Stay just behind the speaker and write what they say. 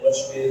what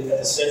should be at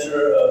the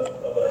center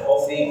of a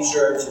healthy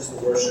church is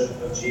the worship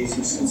of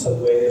Jesus. And so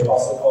the way the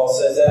Apostle Paul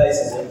says that, he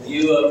says, in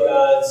view of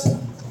God's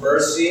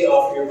mercy,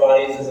 offer your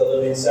bodies as a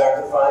living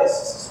sacrifice.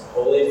 This is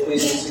holy and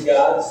pleasing to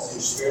God. This is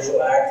your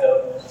spiritual act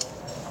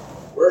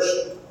of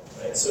worship.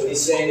 Right? So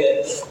he's saying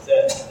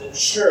that the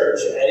church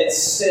at its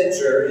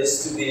center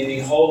is to be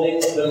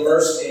beholding the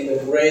mercy,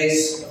 the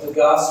grace of the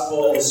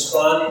gospel, and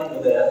responding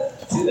to that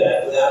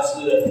with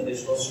absolute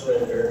unconditional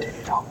surrender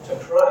to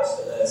Christ.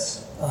 And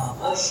that's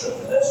worship,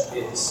 and that should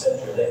be at the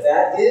center.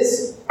 That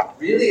is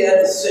really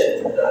at the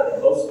center. Not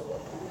that most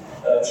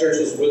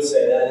churches would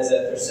say that is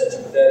at their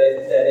center, but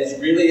that is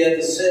really at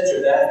the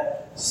center.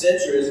 That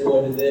center is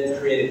going to then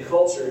create a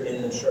culture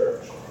in the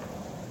church.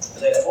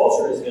 And that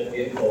culture is going to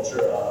be a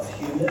culture of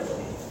humility.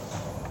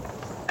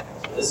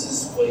 So this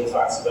is what he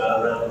talks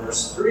about around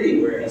verse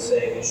 3, where he's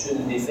saying you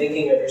shouldn't be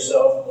thinking of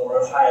yourself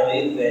more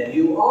highly than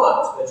you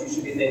ought, but you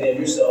should be thinking of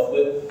yourself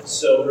with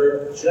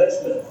sober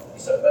judgment.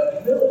 He's talking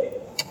about humility.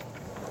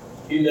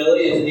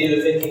 Humility is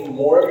neither thinking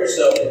more of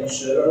yourself than you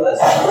should or less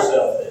of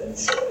yourself than you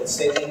should. It's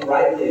thinking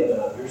rightly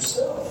about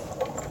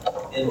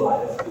yourself in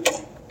light of who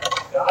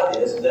God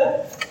is, and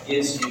that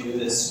gives you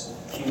this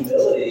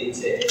humility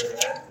to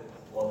interact with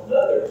one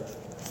another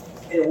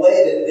in a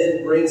way that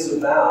then brings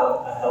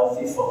about a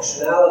healthy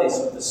functionality.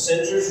 So if the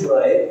center's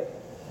right,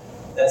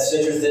 that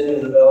center's then going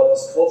to develop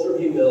this culture of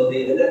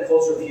humility, and in that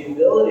culture of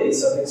humility,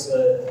 something's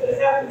going to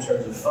happen in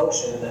terms of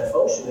function, and that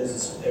function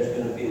is there's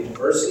going to be a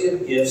diversity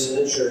of gifts in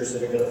the church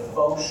that are going to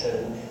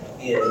function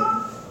in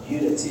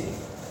unity.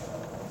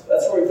 So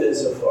that's where we've been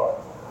so far.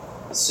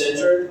 The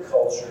center, the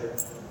culture,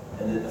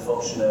 and then the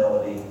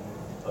functionality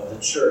of the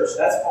church.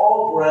 That's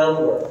all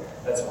groundwork.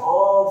 That's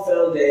all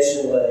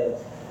foundation laying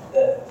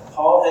that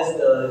Paul has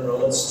done in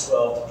Romans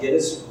 12 to get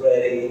us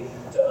ready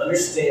to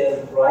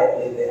understand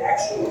rightly the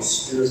actual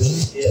spiritual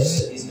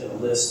gifts that he's going to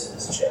list in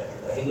this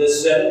chapter. Now, he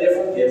lists 7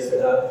 different gifts.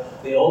 They're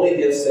not the only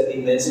gifts that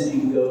he mentioned. You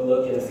can go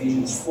look in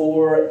Ephesians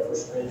 4 and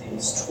 1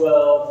 Corinthians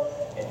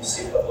 12, and you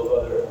see a couple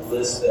of other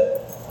lists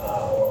that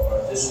are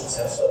additional,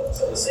 have some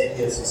of the same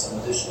gifts and some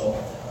additional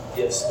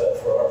gifts. But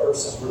for our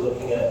purposes, we're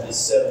looking at these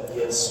 7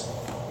 gifts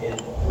in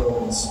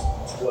Romans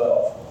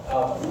 12.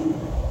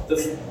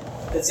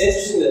 It's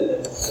interesting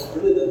that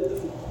really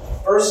the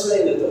first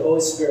thing that the Holy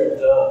Spirit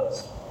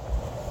does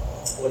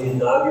when he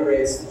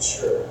inaugurates the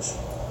church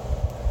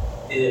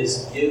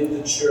is give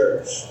the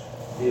church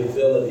the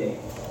ability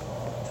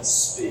to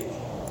speak,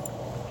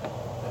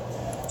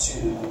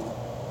 to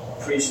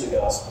preach the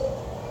gospel.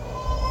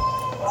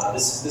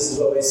 This is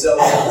what we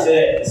celebrate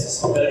today. This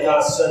is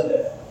Pentecost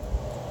Sunday.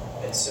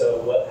 And so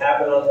what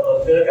happened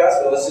on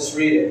Pentecost? Well, let's just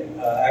read it.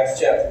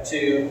 Acts chapter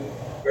 2,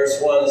 verse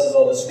 1. This is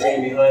on the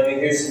screen behind me.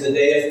 Here's the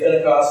day of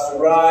Pentecost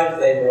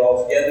arrived. They were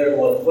all together in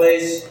one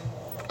place.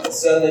 And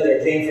suddenly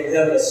there came from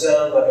heaven a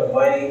sound like a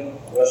mighty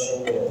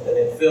rushing wind, and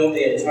it filled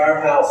the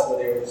entire house where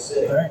they were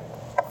sitting. Right.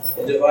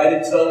 And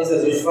divided tongues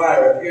as of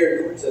fire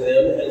appeared to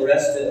them and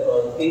rested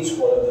on each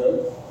one of them.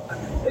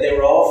 And they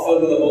were all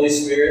filled with the Holy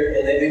Spirit,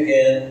 and they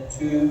began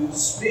to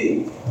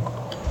speak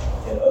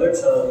in other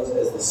tongues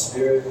as the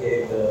Spirit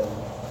gave them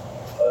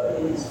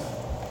utterance.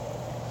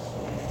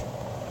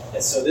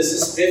 And so this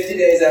is 50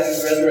 days after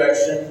the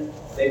resurrection.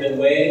 They've been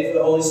waiting for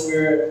the Holy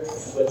Spirit, which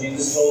is what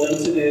Jesus told them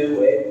to do.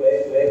 Wait.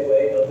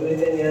 Don't do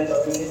anything yet.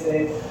 Don't do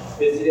anything.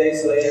 50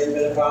 days later,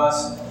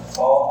 Pentecost,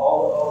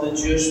 all the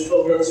Jewish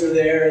pilgrims are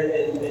there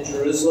in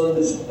Jerusalem.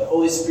 The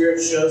Holy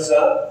Spirit shows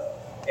up.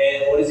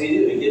 And what does he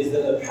do? He gives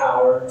them the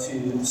power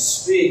to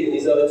speak. And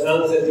these other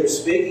tongues that they're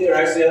speaking are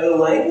actually other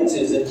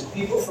languages. And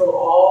people from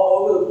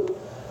all over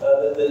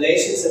the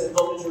nations have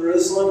come to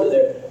Jerusalem, and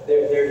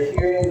they're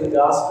hearing the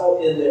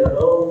gospel in their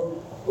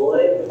own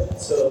language.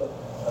 So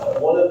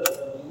one of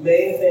the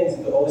main things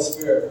that the Holy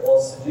Spirit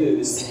wants to do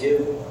is to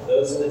give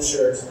those in the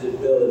church the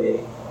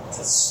ability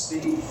to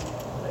speak,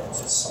 right?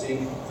 To speak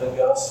the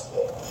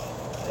gospel.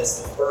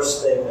 That's the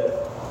first thing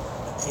that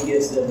he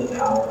gives them the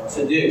power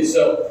to do.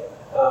 So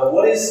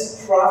what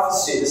is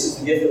prophecy? This is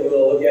the gift that we're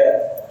going to look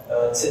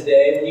at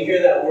today. When you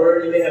hear that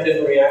word, you may have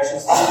different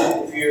reactions to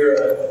it. If you're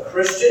a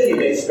Christian, you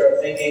may start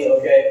thinking,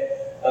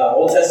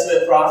 Old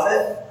Testament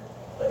prophet,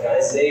 like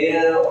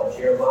Isaiah or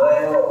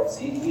Jeremiah or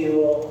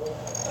Ezekiel.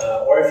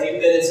 Or if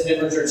you've been in some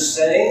different church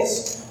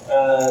settings,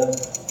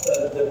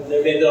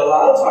 there may have been a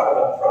lot of talk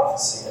about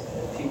prophecy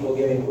and people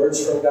giving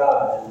words from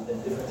God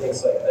and different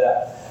things like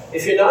that.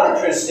 If you're not a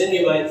Christian,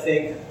 you might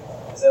think,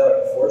 is that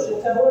like a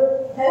fortune teller?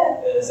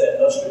 Is that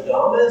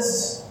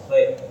Nostradamus?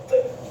 Like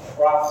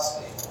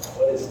prophecy?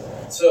 What is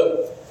that?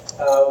 So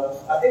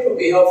I think it would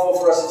be helpful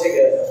for us to take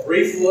a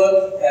brief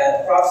look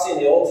at prophecy in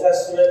the Old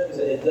Testament, because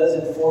it does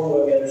inform the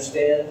way we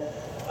understand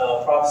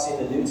prophecy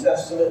in the New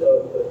Testament,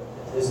 but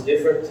it is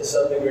different to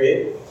some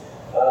degree.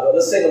 But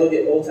let's take a look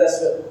at Old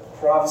Testament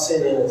prophecy,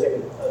 and then we'll take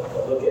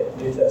a look at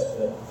New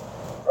Testament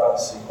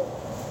prophecy.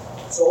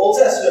 So Old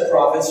Testament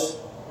prophets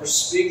were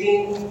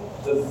speaking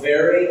the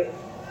very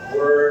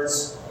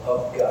words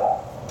of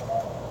God.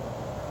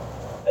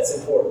 That's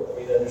important for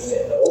you to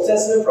understand. The Old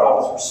Testament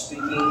prophets were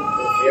speaking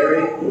the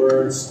very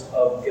words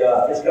of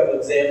God. Here's a couple of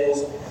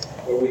examples.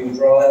 where we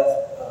draw it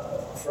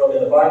from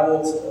in the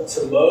Bible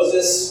to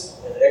Moses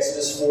in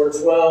Exodus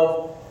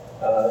 4:12.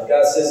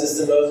 God says this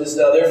to Moses,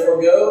 "Now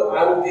therefore go,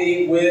 I will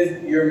be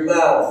with your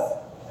mouth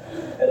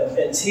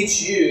and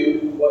teach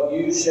you what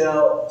you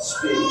shall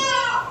speak."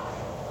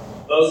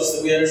 Moses,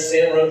 that we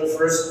understand, wrote the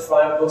first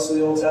 5 books of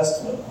the Old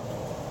Testament.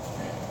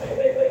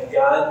 Like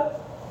God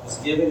was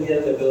giving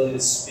him the ability to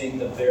speak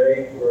the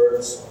very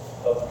words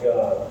of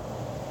God.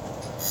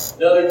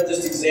 Another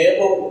just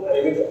example, I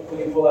mean, we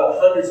can pull out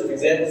hundreds of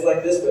examples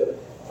like this, but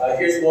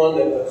here's one,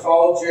 the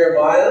call of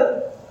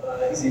Jeremiah.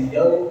 He's a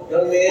young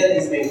man.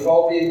 He's being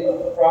called to be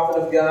a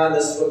prophet of God.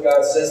 This is what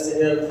God says to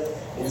him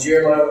in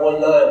Jeremiah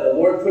 1:9. "The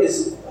Lord put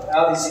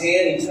out his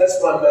hand, he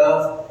touched my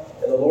mouth,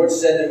 and the Lord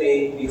said to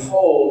me,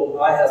 Behold,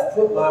 I have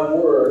put my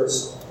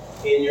words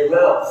in your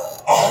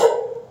mouth."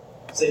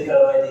 Same kind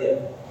of idea.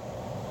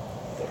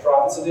 The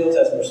prophets of the Old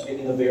Testament are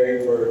speaking the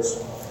very words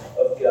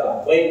of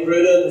God. Wayne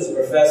Grudem is a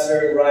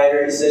professor and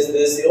writer. He says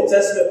this: "The Old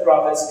Testament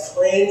prophets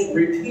claimed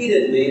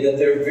repeatedly that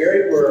their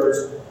very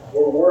words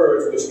were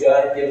words which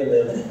God had given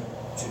them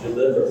to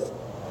deliver."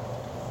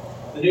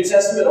 The New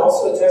Testament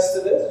also attests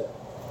to this.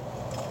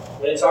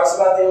 When it talks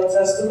about the Old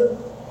Testament,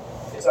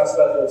 it talks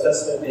about the Old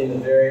Testament being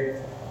the very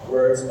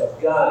words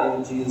of God,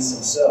 even Jesus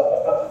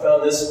himself. I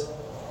found this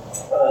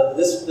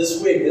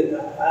this week.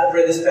 I've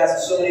read this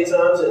passage so many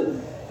times,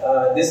 and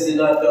this did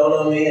not dawn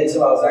on me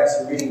until I was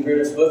actually reading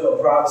Grudem's book on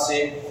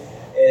prophecy.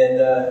 And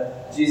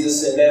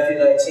Jesus in Matthew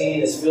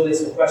 19 is fielding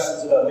some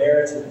questions about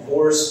marriage and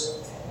divorce.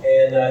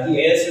 And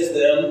he answers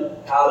them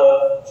out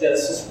of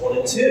Genesis 1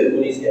 and 2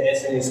 when he's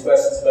answering these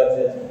questions about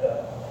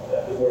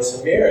divorce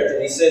and marriage.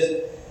 And he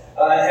says,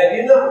 "Have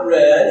you not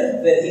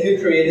read that he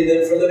who created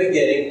them from the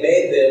beginning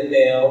made them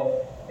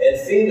male and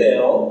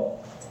female,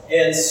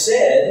 and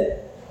said,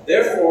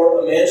 Therefore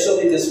a man shall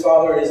leave his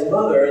father and his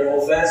mother and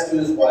hold fast to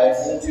his wife,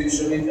 and the two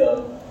shall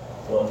become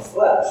one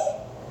flesh."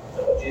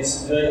 Now what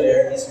Jesus is doing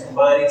there, he's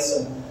combining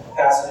some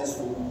passages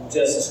from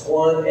Genesis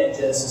 1 and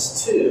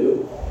Genesis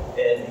 2,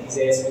 and he's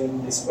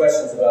answering these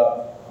questions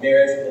about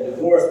marriage and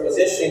divorce. But what's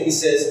interesting, he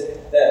says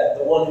that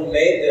the one who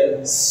made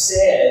them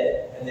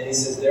said, and then he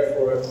says,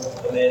 "Therefore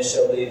a man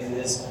shall leave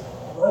his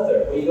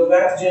mother." When you go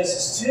back to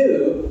Genesis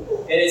 2,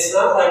 and it's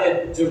not like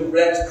a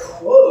direct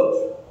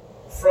quote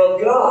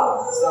from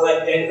God. It's not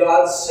like, "And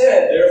God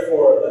said,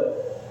 therefore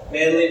a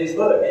man leave his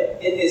mother."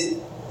 It is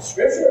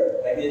Scripture.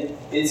 Like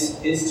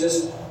it's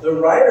just the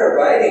writer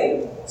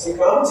writing some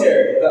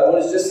commentary about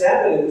what has just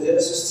happened in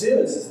Genesis 2.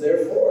 It says,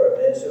 "Therefore a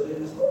man shall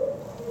leave his mother."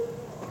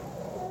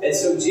 And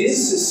so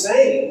Jesus is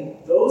saying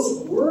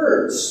those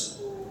words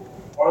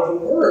are the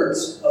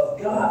words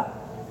of God.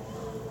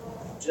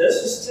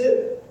 Genesis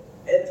 2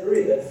 and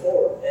 3 and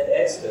 4 and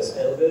Exodus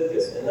and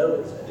Leviticus and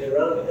Numbers and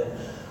Deuteronomy and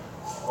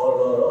on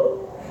and on and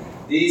on.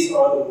 These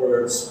are the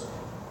words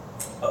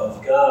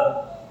of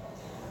God.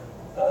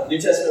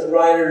 New Testament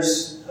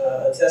writers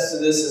attest to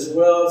this as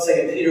well.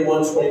 2 Peter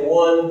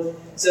 1:21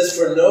 says,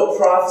 "For no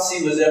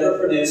prophecy was ever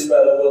produced by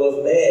the will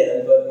of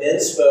man, but men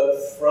spoke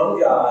from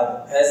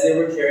God as they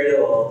were carried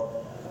along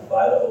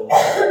by the Holy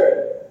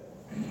Spirit."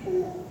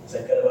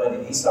 Same kind of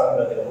idea. He's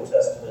talking about the Old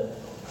Testament,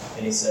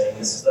 and he's saying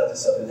this is not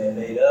just something they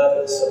made up,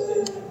 it's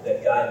something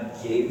that God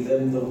gave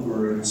them the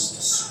words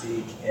to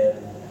speak and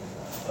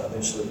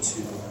eventually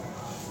to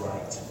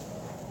write.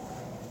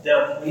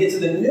 Now, when you get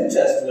to the New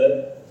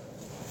Testament,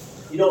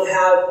 you don't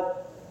have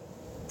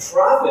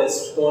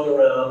prophets going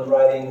around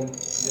writing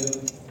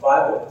new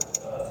Bible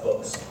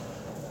books.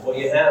 What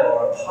you have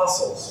are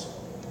apostles.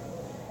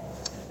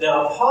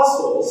 Now,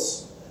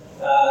 apostles,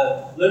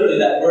 literally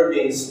that word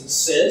means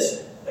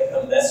sent, like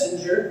a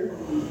messenger.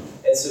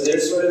 And so they're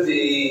sort of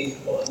the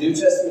New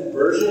Testament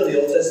version of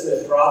the Old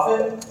Testament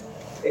prophet,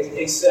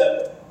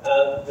 except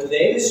the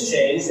name is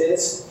changed, and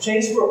it's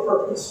changed for a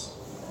purpose.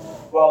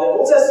 While the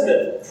Old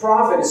Testament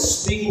prophet is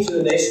speaking to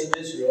the nation of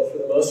Israel for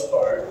the most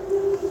part,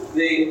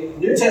 the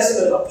New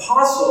Testament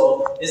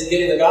apostle is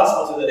getting the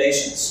gospel to the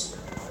nations.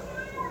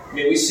 I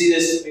mean, we see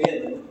this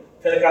again,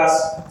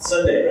 Pentecost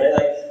Sunday, right?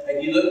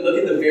 Like you look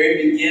at the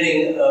very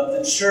beginning of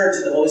the church,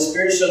 and the Holy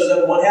Spirit shows up,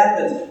 and what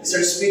happens? He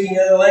starts speaking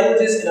other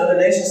languages, and other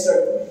nations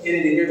start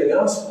getting to hear the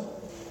gospel.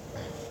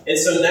 And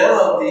so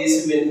now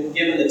these who've been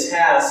given the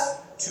task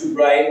to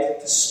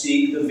write, to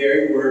speak the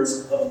very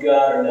words of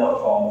God are now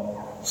called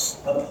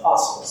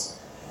apostles.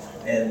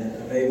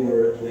 And they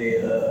were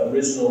the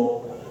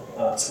original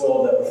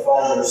 12 that were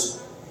followers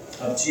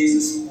of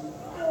Jesus.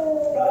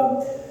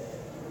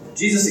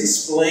 Jesus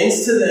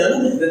explains to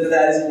them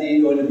that is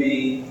indeed going to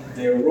be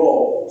their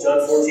role. John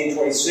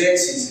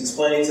 14:26, he's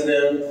explaining to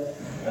them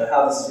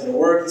how this is going to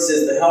work. He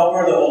says, "The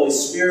Helper, the Holy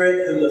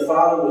Spirit, whom the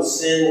Father will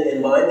send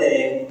in my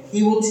name,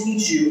 he will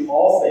teach you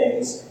all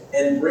things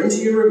and bring to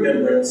your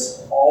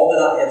remembrance all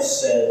that I have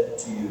said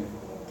to you."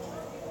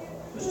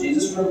 Was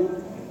Jesus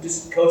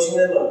just coaching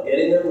them up,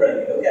 getting them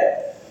ready?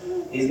 Okay.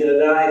 He's going to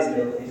die, he's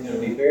going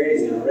to be buried,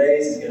 he's going to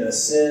raise, he's going to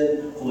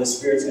ascend, the Holy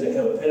Spirit's going to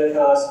come at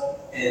Pentecost,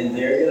 and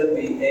they're going to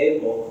be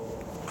able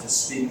to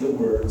speak the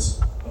words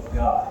of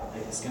God.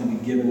 It's going to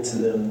be given to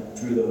them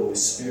through the Holy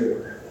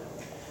Spirit.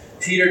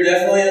 Peter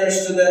definitely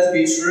understood that to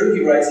be true.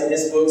 He writes in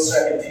his book,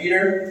 2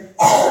 Peter,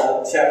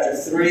 chapter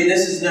 3,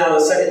 "This is now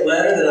the second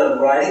letter that I'm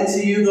writing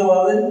to you,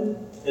 beloved.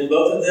 In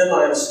both of them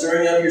I am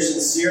stirring up your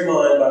sincere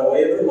mind by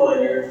way of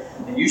reminder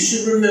that you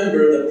should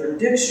remember the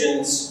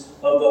predictions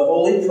of the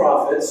holy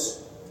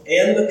prophets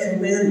and the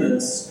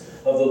commandments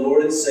of the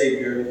Lord and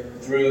Savior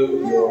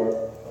through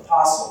your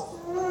apostles."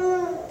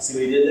 See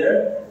what he did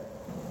there?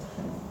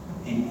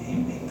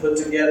 He put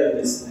together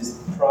this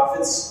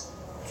prophets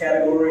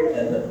category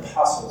and the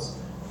apostles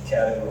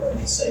category. And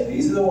he's saying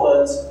these are the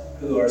ones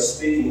who are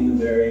speaking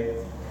the very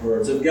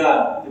words of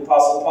God. The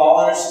Apostle Paul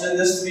understood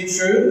this to be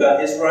true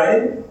about his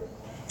writing.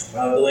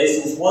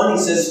 Galatians 1,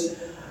 he says,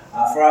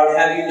 "For I would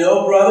have you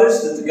know,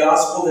 brothers, that the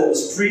gospel that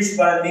was preached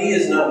by me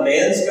is not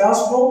man's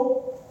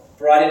gospel.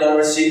 For I did not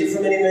receive it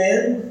from any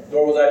man,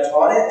 nor was I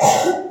taught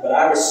it, but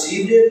I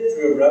received it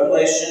through a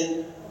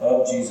revelation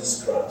of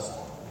Jesus Christ."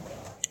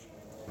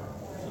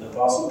 So the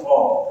Apostle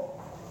Paul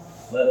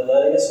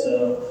letting us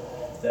know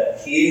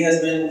that he has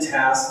been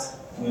tasked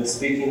with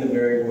speaking the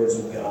very words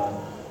of God,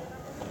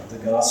 the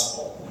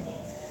gospel.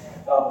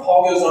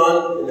 Paul goes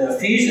on in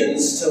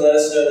Ephesians to let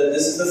us know that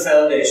this is the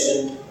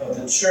foundation of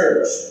the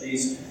church,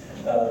 these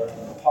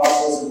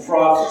apostles and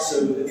prophets. So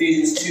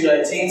Ephesians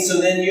 2:19, "So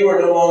then you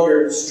are no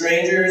longer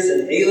strangers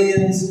and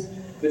aliens,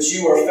 but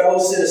you are fellow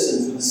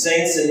citizens with the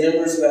saints and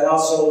members of the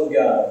household of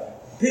God,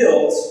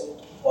 built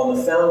on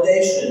the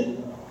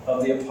foundation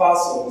of the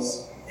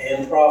apostles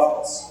and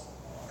prophets,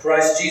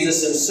 Christ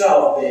Jesus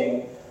himself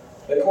being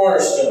the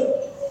cornerstone."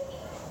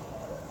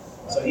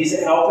 So he's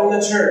helping the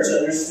church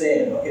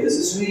understand, okay, this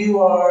is who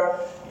you are.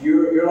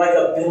 You're like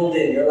a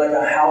building. You're like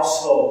a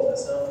household. That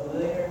sound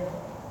familiar?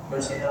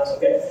 Mercy House?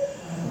 Okay.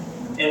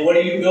 And what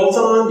are you built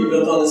on? You're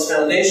built on this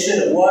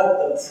foundation of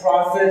what? The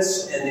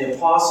prophets and the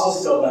apostles.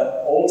 He's talking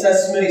about Old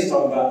Testament. He's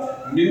talking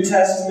about New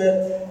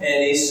Testament.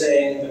 And he's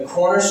saying the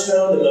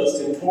cornerstone, the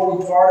most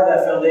important part of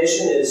that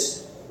foundation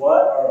is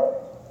what? Or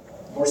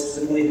more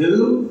specifically,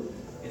 who?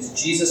 It's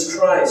Jesus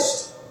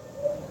Christ.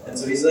 And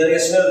so he's letting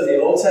us know that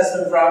the Old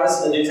Testament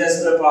prophets and the New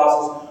Testament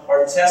apostles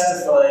are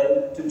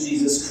testifying to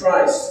Jesus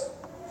Christ.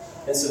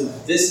 And so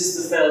this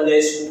is the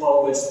foundation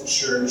upon which the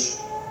church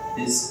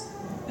is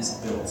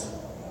built.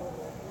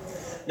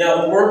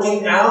 Now,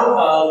 working out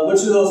of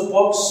which of those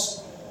books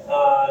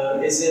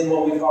is in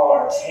what we call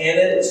our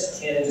canon, which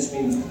canon just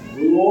means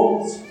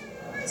rule.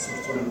 It's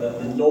sort of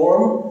the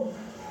norm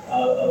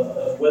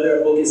of whether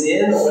a book is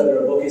in or whether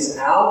a book is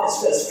out.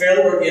 It's a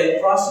fairly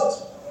organic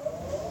process.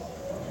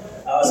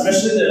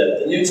 Especially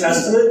the New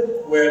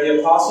Testament, where the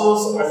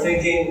apostles are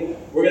thinking,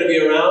 we're going to be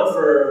around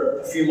for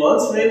a few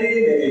months,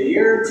 maybe a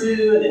year or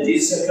two, and then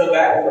Jesus is going to come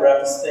back, we're going to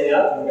wrap this thing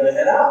up, and we're going to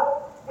head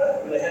out. Right?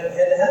 We're going to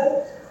head to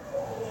heaven.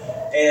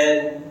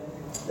 And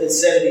then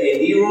 70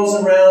 AD rolls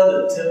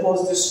around, the temple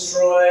is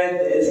destroyed,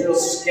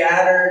 Israel's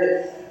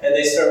scattered, and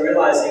they start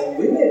realizing,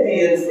 we may be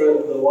in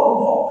for the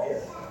long haul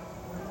here.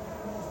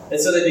 And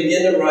so they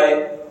begin to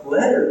write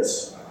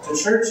letters to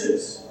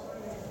churches.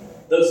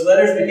 Those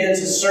letters begin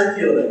to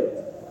circulate.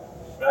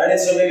 Right? And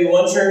so maybe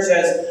one church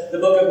has the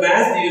book of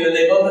Matthew, and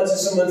they bump into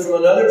someone from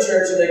another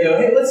church, and they go,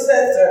 hey, what's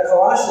that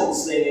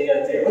Colossians thing you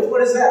got there?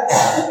 What is that?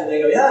 And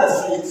they go, yeah,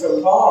 it's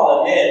from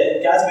Paul.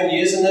 And man, God's been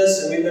using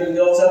this, and we've been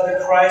built up in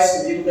Christ,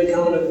 and people have been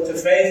coming to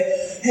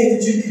faith. Hey,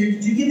 could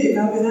you give me a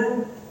copy of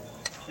that?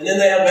 And then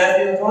they have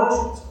Matthew and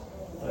Colossians.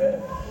 Right?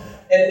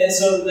 And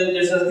so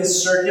there's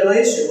this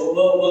circulation.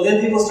 Well,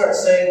 then people start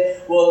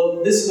saying,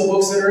 well, this is the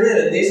books that are in,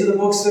 and these are the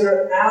books that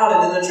are out.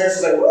 And then the church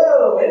is like,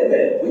 whoa, wait a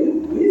minute.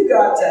 We've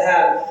got to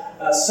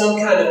have some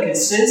kind of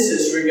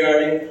consensus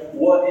regarding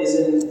what is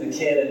in the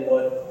canon and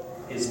what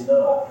is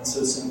not. And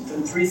so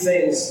three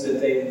things that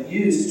they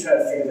use to try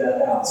to figure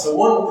that out. So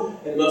one,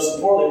 and most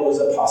importantly, was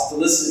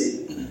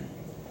apostolicity.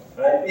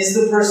 Right? Is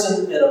the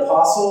person an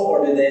apostle,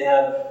 or do they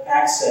have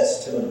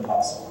access to an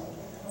apostle?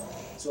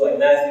 So like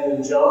Matthew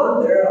and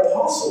John, they're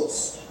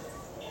apostles.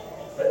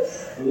 Right?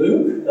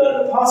 Luke,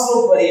 not an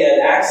apostle, but he had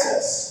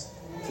access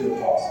to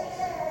apostles.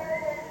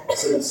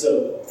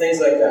 So things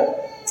like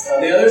that.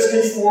 The other is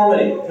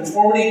conformity.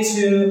 Conformity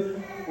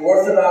to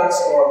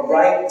orthodox or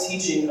right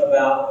teaching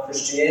about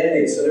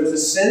Christianity. So there was a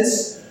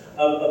sense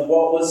of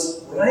what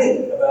was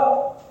right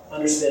about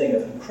understanding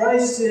of who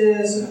Christ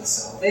is and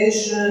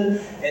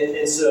salvation.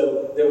 And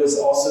so there was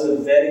also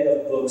the vetting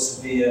of books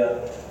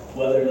via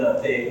whether or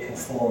not they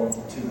conform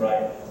to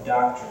right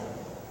doctrine.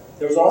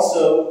 There was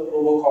also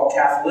what we'll call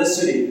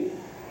Catholicity,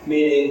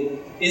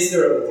 meaning is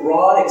there a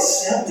broad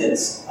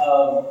acceptance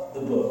of the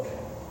book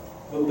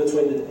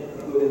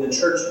within the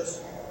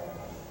churches?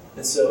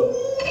 And so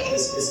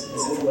is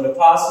it from an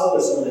apostle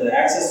or someone that had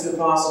access to an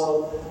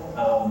apostle?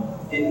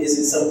 Is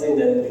it something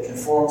that it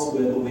conforms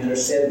with what we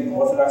understand to be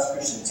Orthodox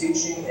Christian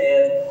teaching,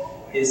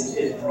 and is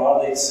it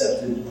broadly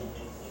accepted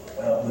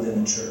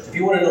within the church? If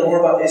you want to know more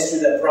about the history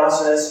of that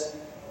process,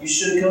 you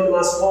should have come to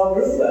my small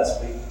group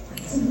last week,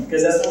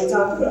 because that's what we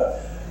talked about.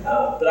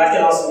 But I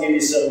can also give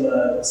you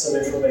some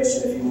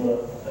information if you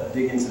want to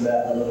dig into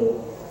that a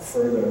little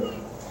further.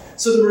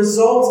 So the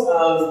result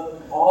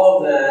of all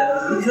of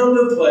that, we come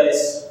to a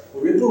place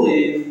where we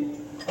believe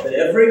that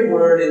every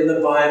word in the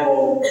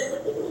Bible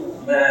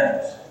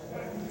matters.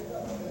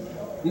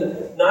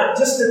 Not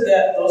just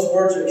that those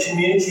words are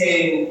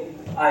communicating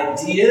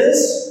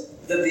ideas,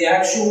 that the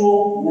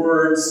actual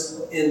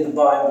words in the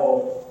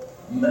Bible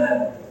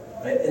matter.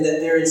 Right? And that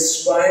they're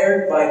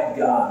inspired by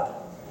God,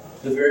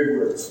 the very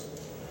words.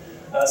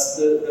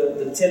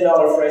 The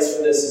 $10 phrase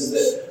for this is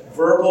that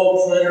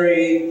verbal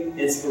plenary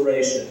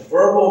inspiration.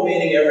 Verbal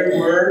meaning every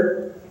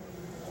word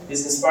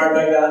is inspired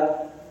by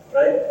God,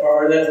 right?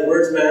 Or that the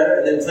words matter,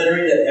 and then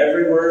plenary that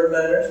every word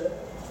matters,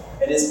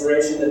 and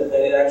inspiration that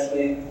it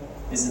actually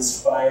is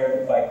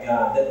inspired by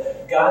God.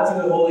 That God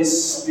through the Holy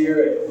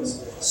Spirit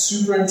was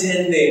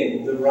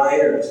superintending the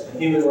writers, the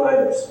human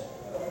writers,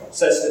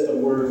 such that the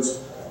words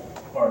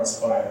are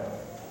inspired.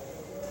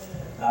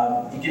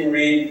 You can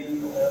read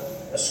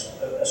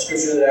a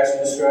scripture that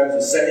actually describes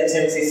it. 2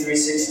 Timothy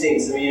 3:16.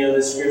 Some of you know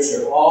this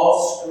scripture.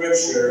 All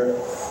scripture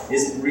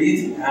is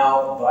breathed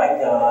out by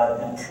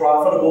God and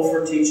profitable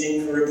for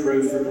teaching, for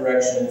reproof, for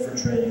correction, and for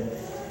training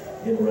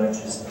in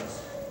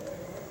righteousness.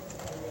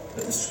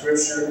 But the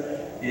scripture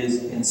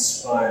is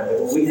inspired.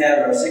 But what we have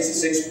in our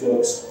 66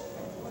 books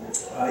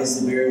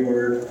is the very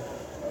word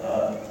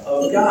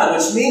of God,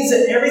 which means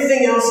that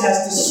everything else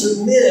has to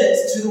submit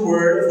to the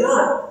word of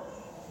God.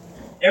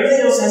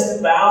 Everything else has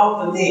to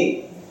bow the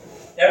knee.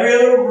 Every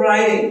other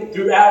writing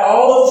throughout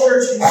all of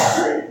church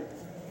history,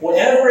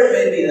 whatever it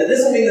may be, that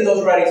doesn't mean that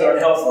those writings aren't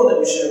helpful, that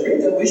we shouldn't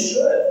read them. We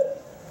should.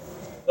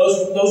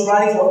 Those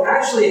writings will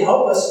actually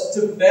help us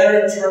to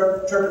better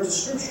interpret the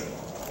Scripture,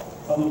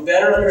 have a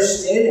better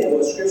understanding of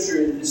what Scripture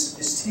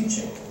is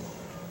teaching.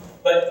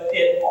 But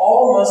it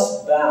all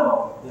must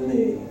bow the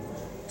knee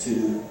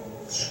to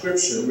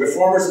Scripture.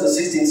 Reformers in the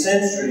 16th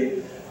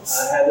century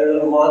had their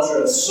little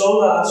mantra,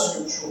 sola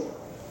scriptura.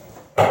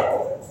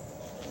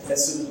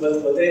 That's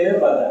what they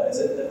meant by that, is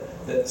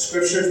that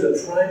Scripture is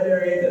the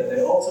primary,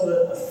 the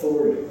ultimate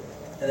authority,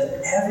 and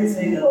that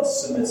everything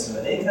else submits to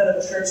it. Any kind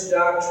of church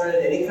doctrine,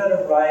 any kind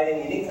of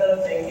writing, any kind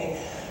of thinking,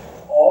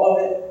 all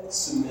of it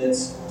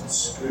submits to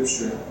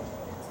Scripture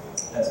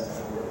as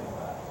authority.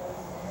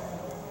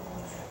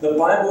 The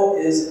Bible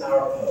is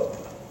our Pope.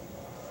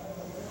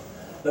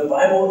 The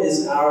Bible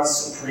is our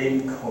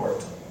Supreme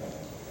Court.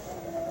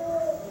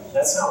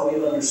 That's how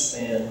we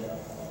understand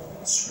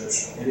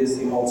Scripture. It is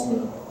the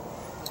ultimate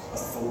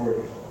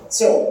authority.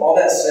 So, all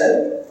that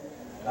said,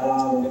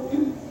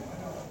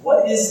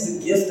 what is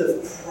the gift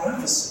of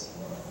prophecy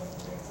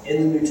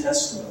in the New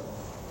Testament?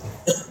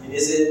 I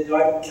mean,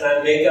 can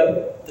I make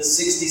up the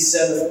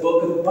 67th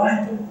book of the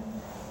Bible?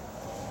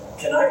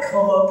 Can I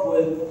come up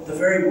with the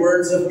very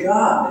words of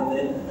God and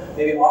then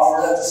maybe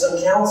offer it up to some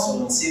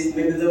council and see if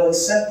maybe they'll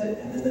accept it?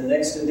 And in the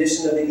next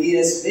edition of the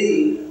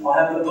ESV, I'll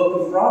have the book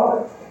of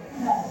Robert.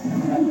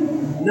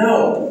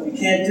 No, you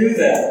can't do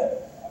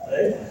that.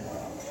 Right?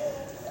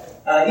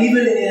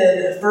 Even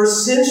in the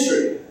first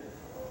century,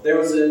 there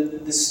was a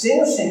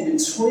distinguishing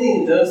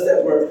between those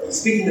that were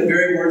speaking the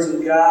very words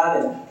of God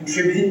and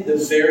contributing the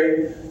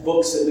very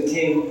books that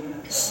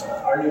became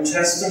our New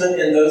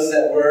Testament, and those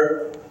that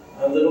were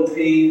little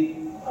p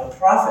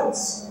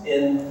prophets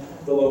in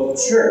the local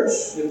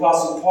church. The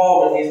Apostle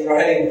Paul, when he's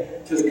writing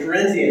to the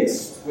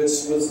Corinthians,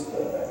 which was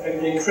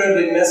an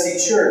incredibly messy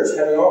church,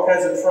 having all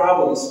kinds of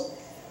problems,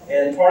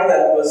 and part of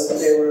that was that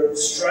they were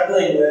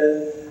struggling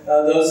with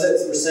those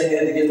that were saying they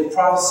had to give the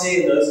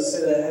prophecy, and those that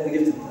said they had to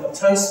give the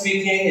tongue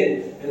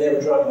speaking, and they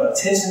were drawing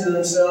attention to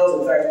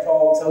themselves. In fact,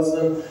 Paul tells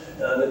them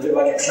that they're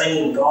like a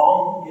clanging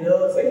gong,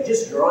 it's like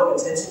just drawing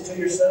attention to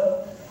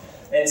yourself.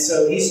 And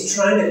so he's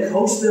trying to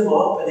coach them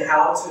up in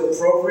how to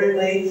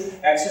appropriately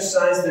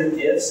exercise their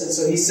gifts. And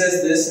so he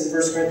says this in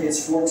 1 Corinthians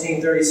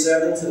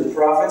 14:37 to the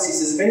prophets. He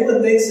says, if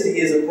anyone thinks that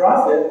he is a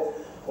prophet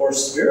or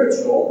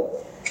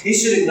spiritual, he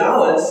should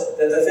acknowledge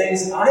that the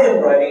things I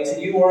am writing to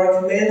you are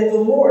a command of the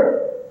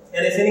Lord.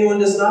 And if anyone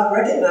does not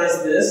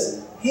recognize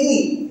this,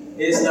 he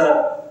is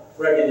not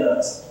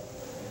recognized.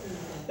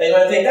 Now you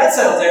might think, that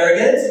sounds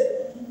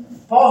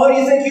arrogant. Paul, who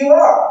do you think you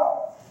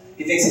are?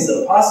 He thinks he's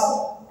an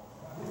apostle.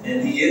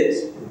 And he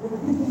is.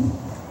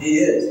 He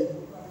is.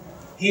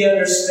 He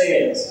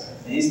understands.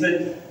 And he's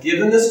been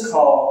given this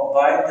call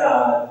by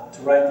God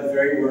to write the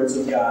very words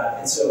of God.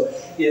 And so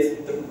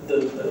if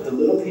the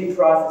little p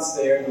prophets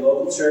there in the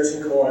local church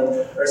in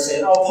Corinth are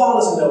saying, oh, Paul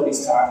doesn't know what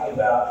he's talking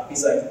about,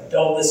 he's like,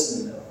 don't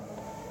listen to them.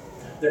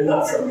 They're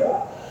not from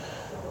God.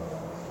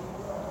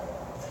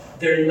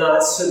 They're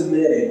not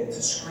submitting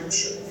to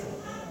Scripture.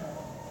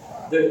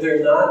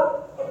 They're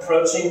not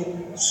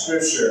approaching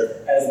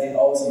Scripture as the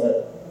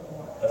ultimate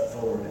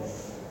authority.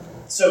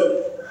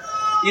 So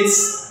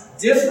it's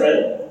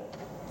different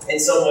in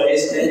some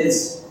ways, and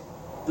it's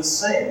the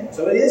same.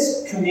 So it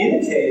is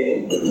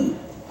communicating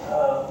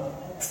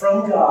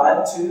from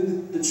God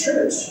to the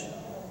church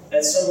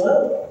at some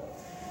level.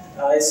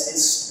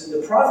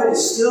 The prophet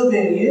is still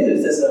being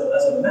used as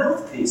a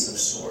mouthpiece of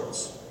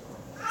sorts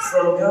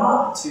from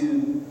God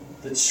to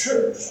the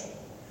church.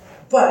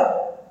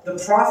 But the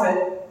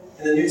prophet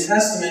in the New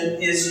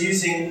Testament is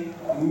using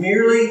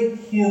merely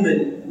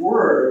human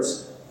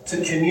words to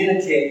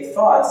communicate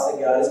thoughts that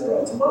God has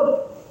brought to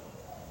mind.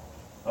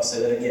 I'll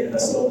say that again. I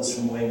stole this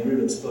from Wayne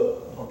Grudem's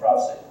book on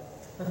prophecy.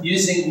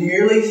 Using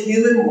merely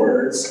human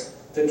words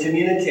to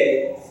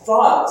communicate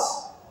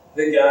thoughts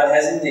that God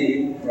has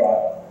indeed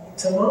brought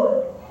to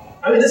mind.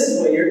 I mean, this is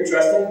what you're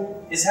trusting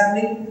is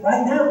happening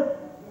right now.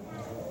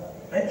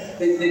 Right?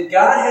 That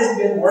God has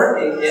been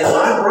working in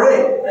my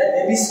brain.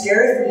 It'd be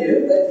scary for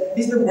you, but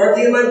He's been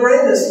working in my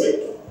brain this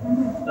week.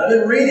 I've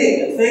been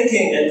reading and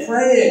thinking and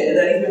praying, and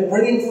that He's been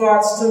bringing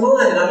thoughts to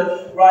mind, and I've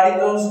been writing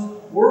those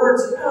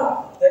words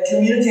out that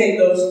communicate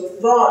those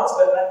thoughts.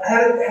 But I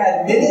haven't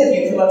had many of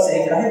you come up and say,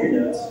 hey, can I have your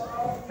notes?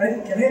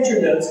 Can I have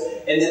your notes?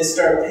 And then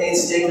start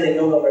painstakingly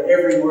going over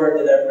every word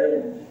that I've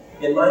written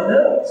in my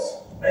notes.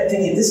 Right?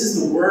 Thinking, this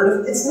is the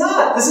Word of... It's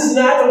not. This is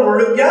not the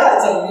Word of God.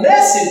 It's a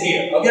mess in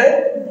here,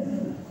 okay?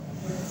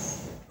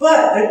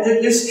 But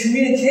there's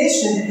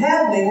communication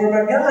happening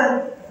whereby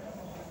God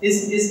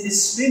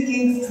is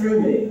speaking through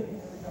me.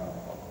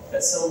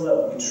 At some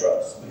level, we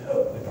trust, we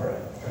hope, we pray.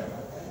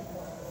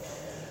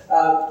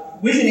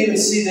 We can even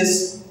see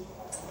this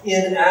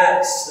in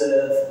Acts,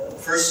 the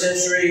first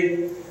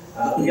century.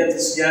 We got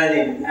this guy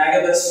named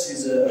Agabus,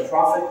 who's a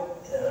prophet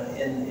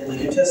in the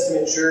New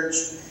Testament church.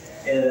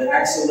 In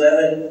Acts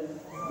 11,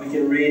 we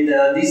can read,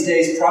 these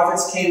days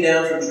prophets came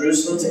down from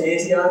Jerusalem to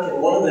Antioch,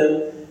 and one of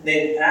them,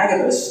 named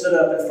Agabus, stood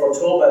up and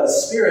foretold by the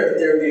Spirit that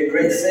there would be a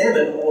great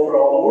famine over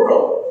all the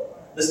world.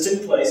 This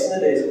took place in the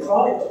days of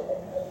Claudius.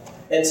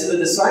 And so the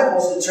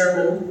disciples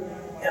determined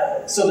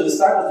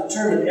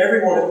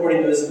everyone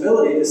according to his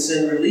ability to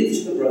send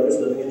relief to the brothers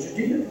living in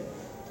Judea.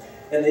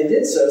 And they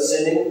did so,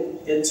 sending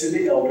it to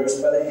the elders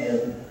by the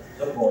hand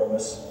of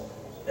Barnabas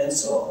and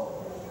Saul.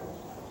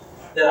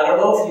 Now, I don't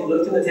know if you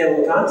looked in the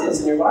table of contents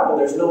in your Bible,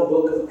 there's no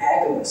book of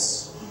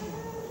Agabus.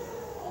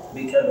 It'd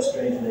be kind of a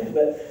strange name,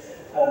 but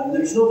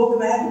there's no book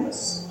of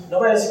Agabus.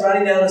 Nobody's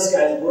writing down this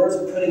guy's words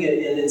and putting it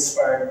in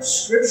inspired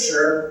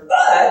scripture,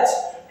 but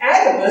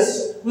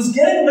Agabus was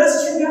getting a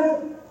message from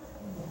God.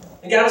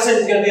 And God was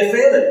saying there's going to be a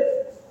famine.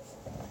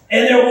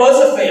 And there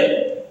was a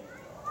famine.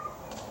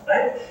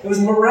 Right? It was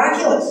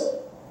miraculous.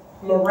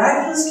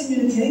 Miraculous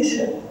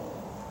communication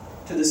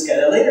to this guy.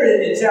 Now later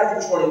in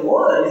chapter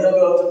 21, he'll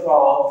go up to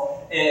Paul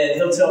and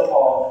he'll tell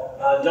Paul,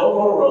 don't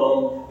go to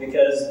Rome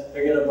because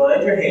they're going to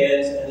bind your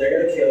hands and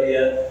they're going to kill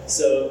you.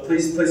 So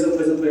please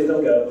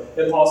don't go.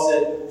 And Paul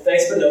said,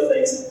 thanks but no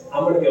thanks.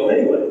 I'm going to go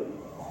anyway.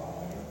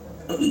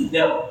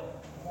 Now,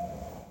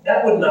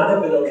 that would not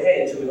have been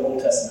okay to an Old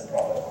Testament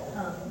prophet.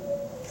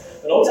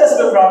 An Old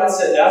Testament prophet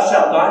said, thou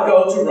shalt not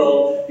go to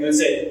Rome. You would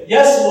say,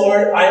 yes,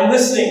 Lord, I am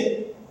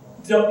listening.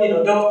 Don't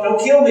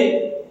kill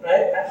me.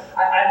 Right?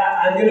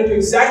 I'm going to do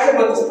exactly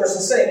what this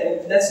person's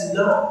saying. And that's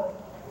not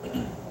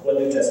what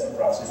New Testament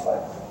prophecy is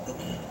like.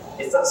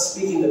 It's not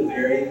speaking the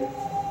very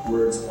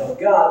words of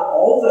God,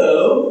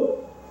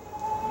 although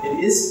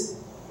it is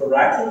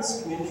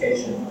miraculous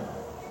communication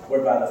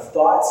whereby the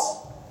thoughts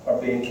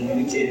are being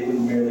communicated with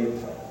merely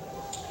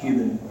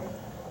human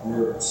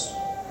words.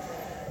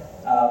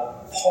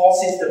 Paul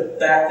seems to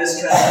back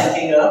this kind of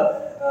thinking up.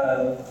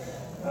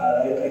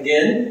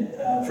 Again,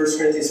 1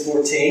 Corinthians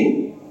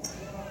 14.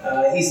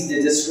 He's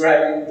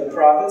describing the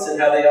prophets and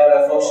how they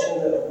ought to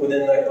function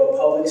within like a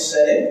public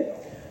setting.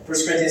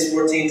 1 Corinthians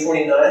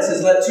 14:29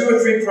 says, let 2 or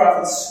 3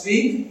 prophets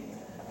speak,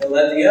 and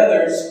let the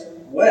others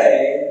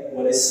weigh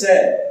what is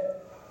said.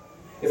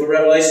 If a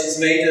revelation is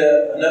made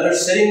to another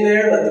sitting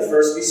there, let the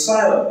first be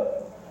silent.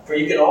 For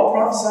you can all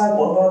prophesy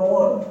one by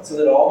one, so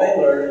that all may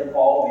learn and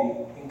all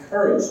be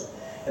encouraged.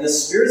 And the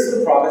spirits of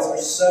the prophets are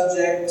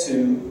subject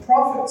to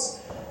prophets.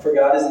 For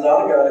God is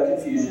not a God of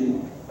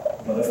confusion,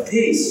 but of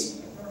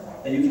peace.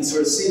 And you can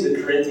sort of see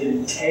the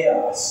Corinthian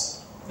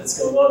chaos that's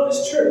going on in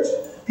this church.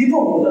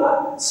 People will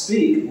not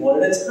speak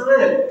one at a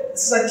time.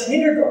 This is like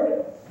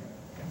kindergarten.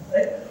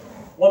 Right?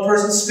 One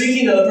person's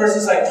speaking, another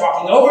person's like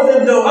talking over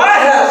them. No, I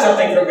have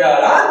something from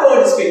God. I'm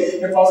going to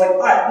speak. And Paul's like, all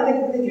right,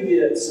 let me give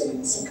you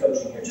some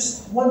coaching here.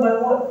 Just one by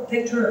one.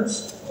 Take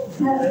turns.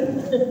 Right?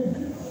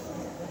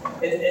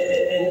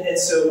 And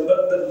so,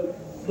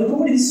 but look at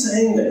what he's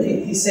saying there.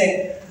 He's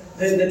saying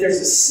that there's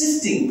a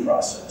sifting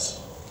process.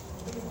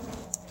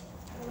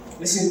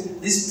 Listen,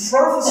 these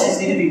prophecies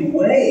need to be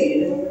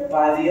weighed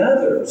by the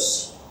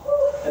others.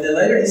 And then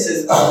later he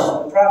says,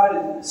 the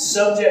prophet is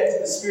subject to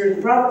the spirit of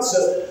the prophet.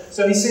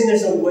 So he's saying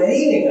there's a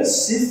weighing, a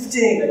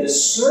sifting, a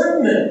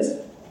discernment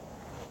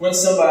when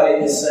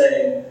somebody is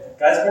saying,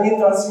 God's bringing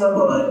thoughts to my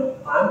mind,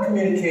 I'm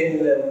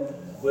communicating them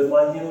with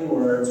my human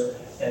words,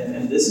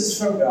 and this is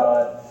from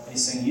God. And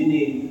he's saying, you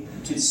need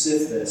to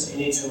sift this. You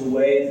need to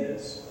weigh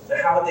this. Now,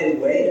 how would they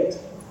weigh it?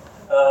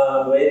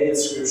 Weigh it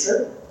against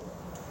Scripture.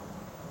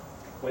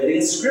 Weigh it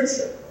against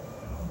Scripture.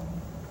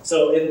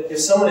 So if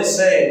someone is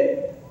saying,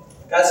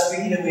 God's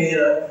speaking to me,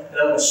 and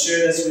I'm going to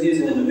share this with you as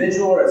an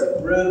individual, or as a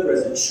group, or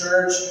as a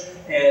church,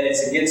 and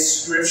it's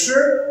against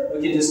Scripture,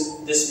 we can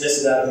just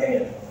dismiss it out of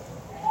hand.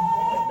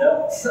 Like,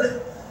 no,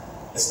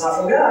 it's not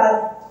from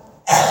God.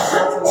 It's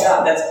not from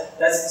God.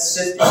 That's the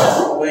sifting,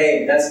 that's the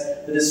weighing, that's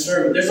the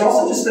discernment. There's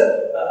also just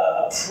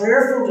a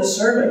prayerful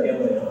discernment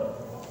going on.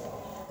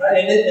 Right?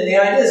 And the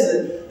idea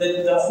is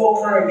that the whole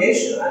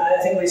congregation, I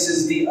think when he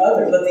says the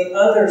others, let the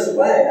others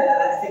weigh.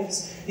 I think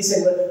he's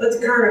saying, let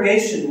the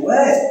congregation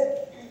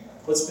weigh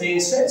what's being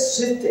said,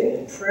 sifting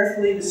and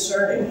prayerfully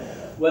discerning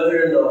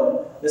whether or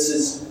not this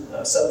is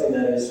something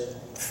that is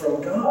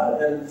from God.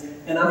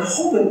 And I'm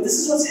hoping this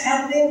is what's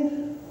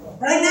happening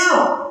right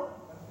now.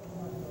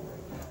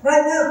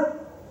 Right now.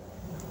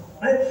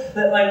 Right?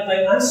 That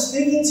like I'm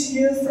speaking to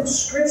you from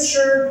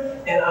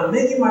Scripture, and I'm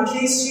making my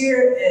case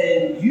here,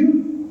 and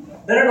you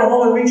better go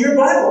home and read your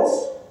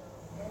Bibles.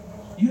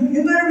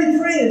 You better be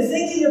praying and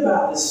thinking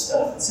about this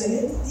stuff and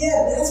saying,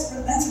 yeah,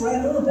 that's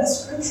right on,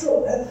 that's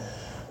scriptural.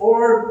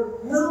 Or,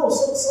 no,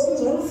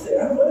 something's off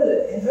there. I'm going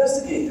to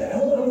investigate that.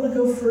 I'm going to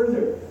go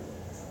further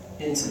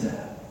into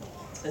that.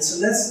 And so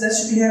that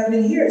should be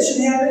happening here. It should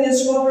be happening in a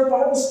small group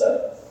Bible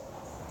study.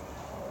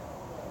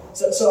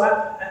 So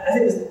I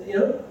think,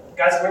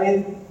 God's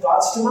bringing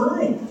thoughts to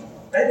mind.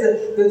 Right?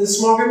 The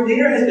small group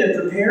leader has been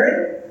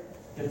preparing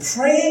and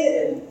praying,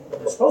 and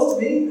they're supposed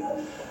to be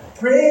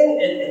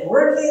praying and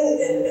working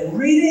and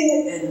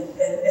reading,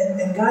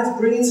 and God's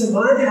bringing to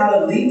mind how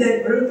to lead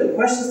that group and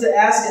questions to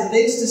ask and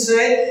things to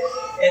say.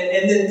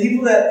 And then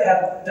people that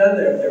have done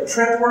their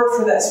prep work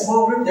for that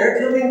small group, they're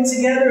coming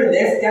together and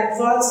they've got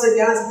thoughts that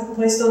God's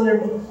placed on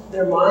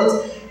their minds,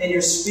 and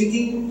you're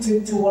speaking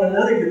to one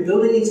another, you're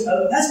building each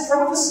other. That's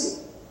prophecy.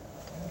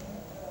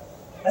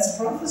 That's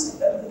prophecy.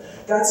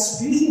 God's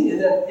speaking in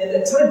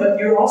that time, but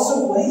you're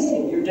also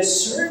waiting. You're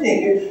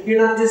discerning. You're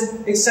not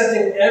just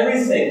accepting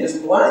everything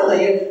just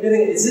blindly. You're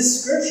thinking, is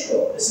this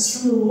scriptural? Is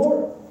this from the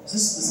Lord?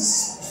 Does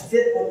this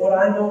fit with what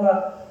I know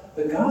about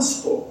the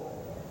gospel?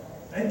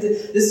 Right?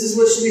 This is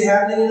what should be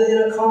happening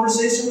in a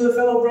conversation with a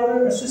fellow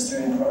brother or sister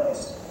in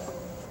Christ.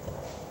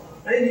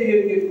 Right?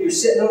 You're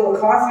sitting over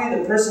coffee,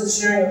 the person's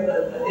sharing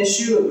an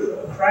issue,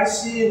 a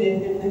crisis,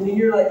 and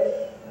you're like,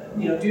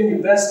 doing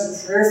your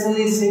best to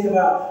prayerfully think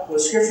about what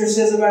Scripture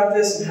says about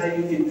this and how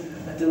you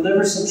can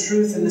deliver some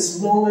truth in this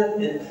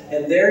moment,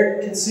 and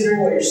they're considering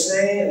what you're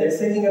saying and they're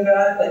thinking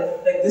about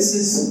it. Like this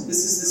is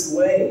this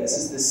weighing, this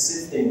is this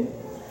sifting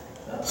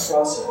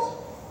process.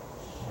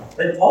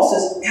 And Paul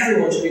says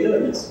everyone should be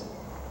doing this.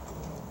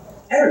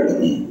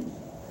 Everyone.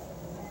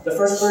 The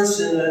first verse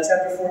in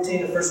chapter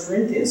 14 of 1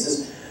 Corinthians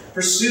says,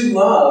 "Pursue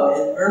love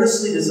and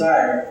earnestly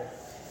desire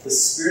the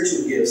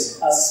spiritual gifts,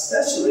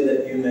 especially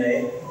that you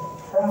may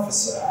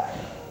prophesy."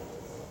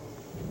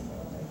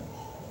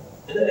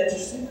 Isn't that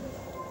interesting?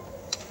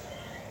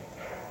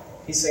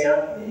 He's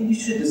saying you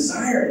should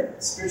desire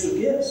spiritual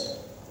gifts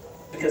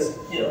because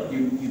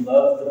you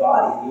love the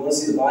body. You want to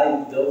see the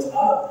body built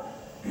up.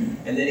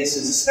 And then he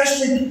says,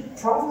 especially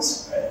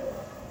prophesy. Right?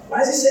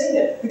 Why is he saying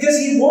that? Because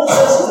he wants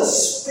us to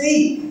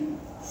speak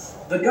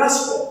the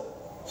gospel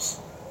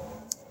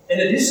and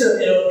to do so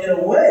in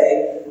a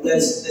way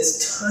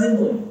that's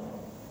timely,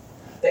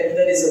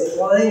 that is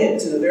applying it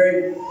to the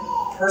very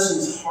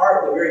person's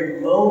heart, the very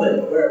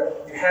moment where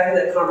you're having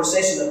that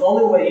conversation. The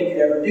only way you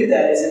could ever do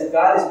that is if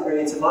God is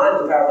bringing to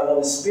mind the power of the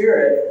Holy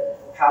Spirit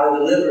how to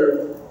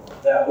deliver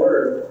that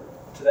word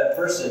to that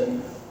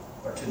person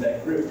or to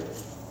that group.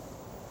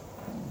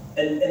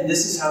 And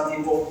this is how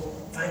people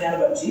find out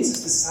about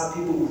Jesus. This is how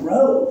people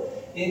grow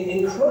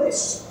in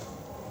Christ.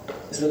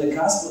 Is when the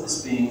gospel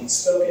is being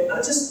spoken,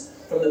 not just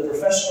from the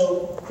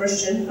professional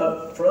Christian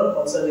up front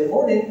on Sunday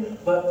morning,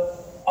 but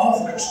all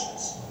the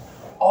Christians,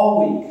 all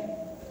week,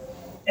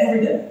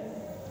 every day.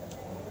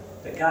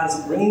 That God is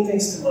bringing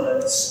things to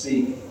mind to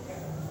speak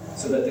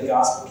so that the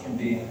gospel can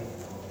be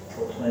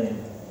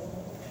proclaimed.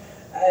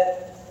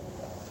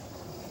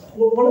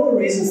 One of the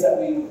reasons that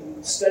we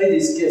study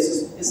these gifts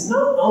is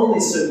not only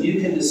so you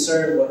can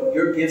discern what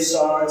your gifts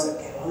are. It's like,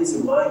 oh, these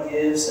are my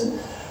gifts, and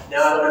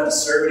now I don't have to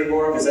serve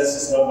anymore because that's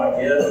just not my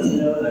gift.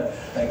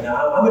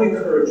 Now I'm an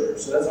encourager,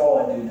 so that's all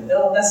I do.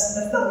 No, that's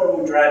not what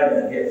we're driving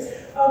at here.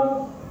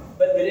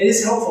 But it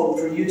is helpful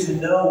for you to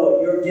know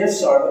what your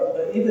gifts are,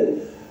 but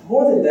even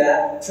more than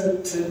that,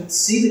 to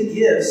see the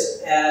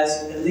gifts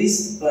as at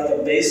least like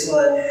a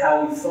baseline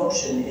how you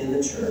function in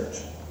the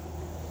church.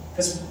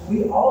 Because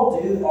we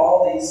all do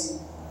all these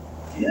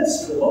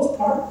gifts for the most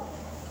part.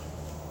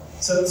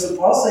 So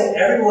Paul's saying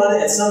everyone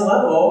at some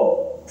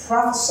level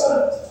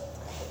prophesies.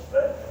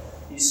 Right?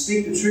 You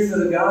speak the truth of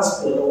the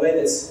gospel in a way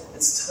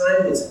that's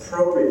timed, it's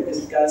appropriate,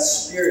 because God's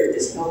Spirit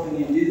is helping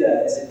you do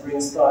that as it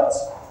brings thoughts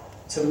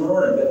to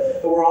mind.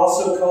 But we're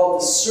also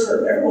called to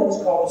serve.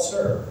 Everyone's called to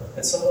serve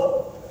at some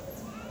level.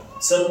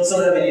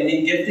 Some have a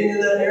unique gifting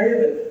in that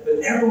area, but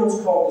everyone's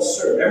called to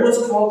serve.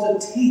 Everyone's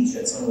called to teach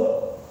at some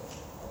level.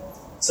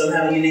 Some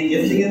have a unique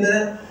gifting in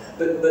that,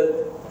 but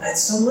at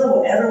some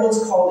level, everyone's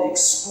called to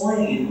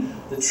explain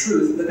the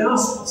truth of the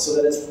gospel so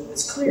that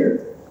it's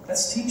clear.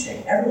 That's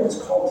teaching.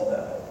 Everyone's called to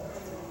that.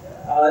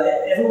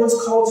 Everyone's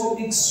called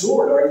to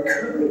exhort or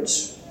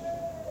encourage.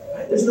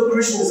 Right? There's no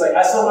Christian who's like,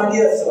 I saw my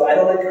gift, so I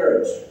don't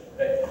encourage.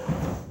 Right?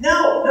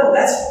 No,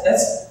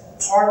 that's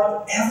part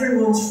of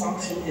everyone's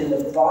function in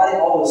the body,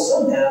 although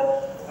some have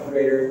a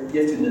greater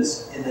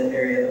giftedness in that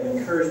area of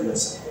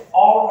encouragement.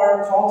 All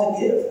are called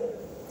to give.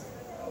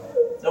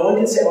 No one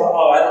can say,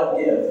 I don't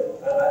give.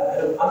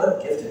 I'm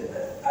not gifted in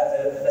that.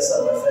 That's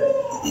not my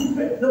thing.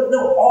 Right?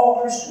 No,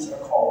 all Christians are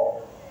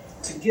called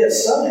to give.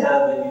 Some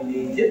have a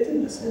unique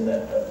giftedness in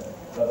that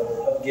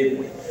of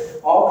giving.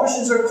 All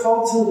Christians are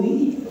called to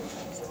lead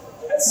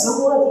at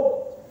some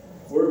level.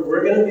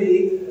 We're going to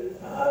be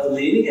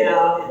leading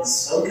out in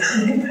some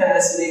kind of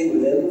capacity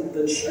within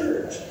the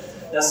church.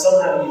 Now,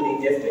 some have a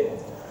unique gifting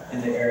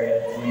in the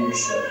area of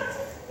leadership.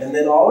 And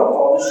then all are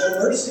called to show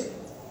mercy.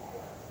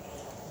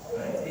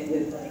 Right?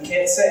 You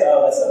can't say,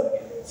 oh, that's not my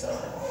gifting. So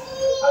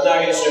I'm not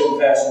going to show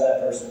compassion to that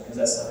person because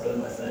that's not really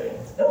my thing.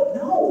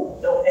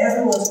 No.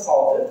 Everyone's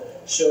called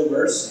to show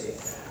mercy.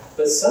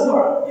 But some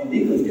are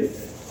uniquely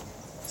gifted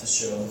to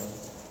show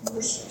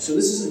mercy. So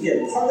this is,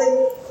 again, partly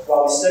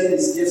while we study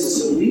these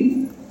gifts, so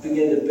we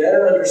begin to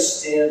better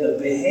understand the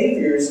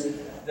behaviors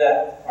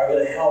that are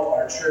going to help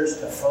our church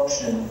to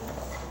function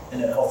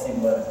in a healthy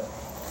way.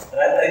 And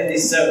I think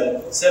these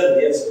seven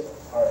gifts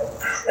are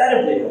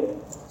incredibly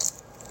helpful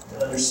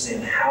to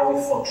understand how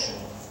we function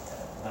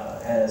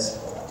as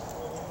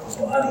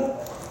a body.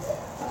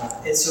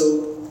 And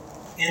so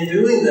in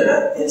doing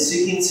that, in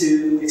seeking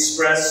to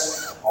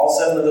express all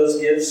 7 of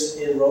those gifts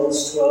in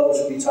Romans 12, which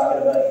we'll be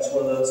talking about each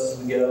one of those as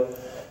we go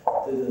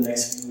through the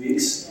next few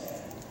weeks,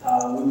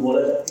 we want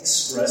to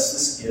express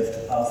this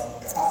gift of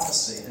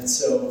prophecy. And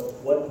so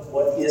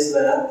what is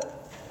that?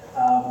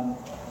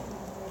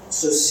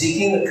 So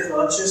seeking the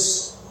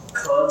conscious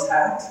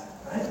contact,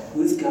 right,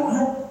 with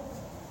God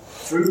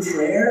through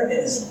prayer and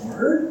His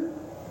Word,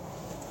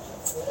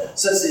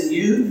 such that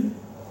you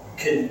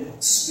can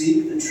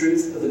speak the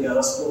truth of the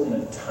gospel in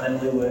a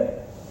timely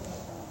way,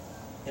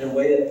 in a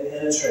way that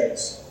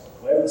penetrates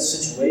wherever the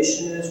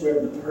situation is,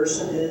 wherever the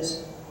person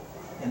is,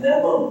 in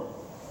that moment.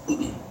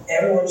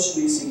 Everyone should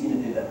be seeking to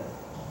do that.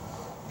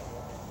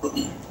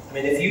 I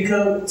mean, if you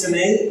come to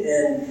me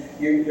and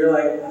you're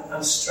like,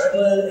 I'm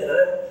struggling and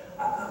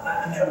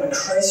I'm having a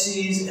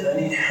crisis and I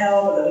need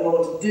help and I don't know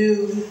what to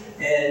do,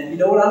 and you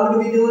know what I'm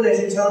going to be doing as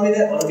you're telling me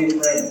that? I'm going to be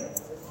praying.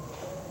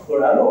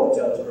 Lord, I don't know what to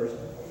tell this person.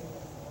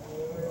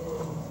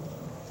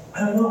 I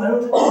don't know.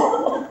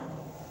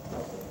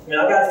 I mean,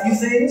 I've got a few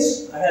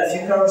things. I've had a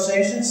few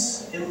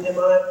conversations in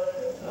my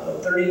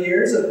 30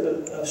 years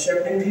of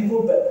shepherding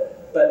people,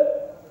 but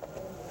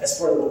as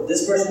far as what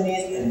this person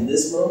needs in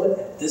this moment,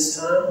 at this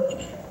time,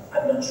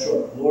 I'm not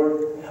sure.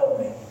 Lord, help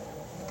me.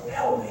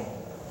 Help me.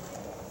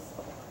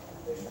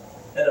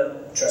 And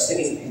I'm trusting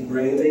He's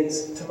bringing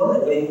things to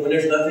mind. When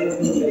there's nothing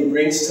that He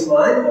brings to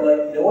mind, I'm like,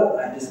 you know what?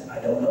 I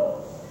don't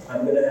know.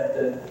 I'm going to have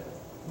to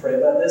pray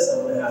about this.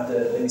 I'm going to have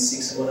to maybe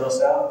seek someone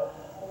else out.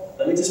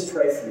 Let me just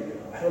pray for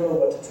you. I don't know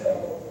what to tell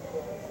you.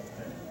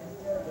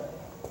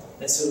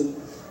 And so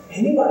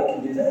anybody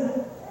can do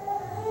that.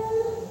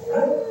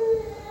 Right?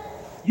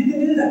 You can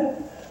do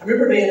that. I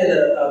remember being in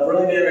a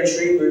Burning Man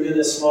retreat. We were doing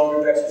this small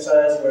group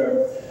exercise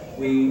where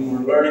we were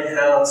learning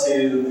how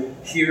to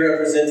hear a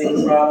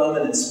presenting problem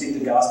and then speak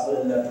the gospel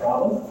in that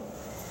problem.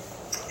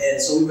 And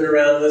so we went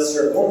around the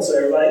circle, and so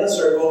everybody in the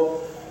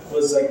circle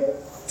was like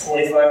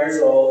 25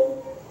 years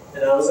old,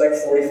 and I was like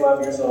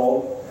 45 years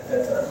old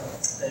at that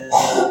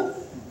time.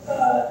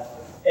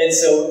 And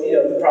so, you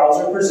know, the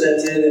problems were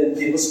presented, and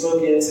people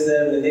spoke into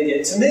them, and then they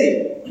get to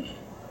me.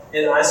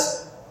 And I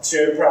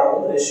shared a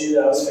problem, an issue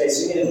that I was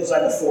facing, and it was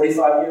like a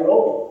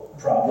 45-year-old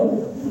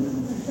problem.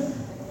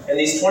 And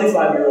these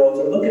 25-year-olds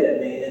are looking at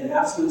me in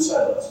absolute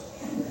silence.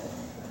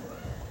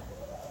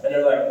 And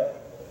they're like,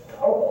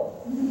 oh.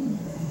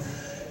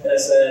 And I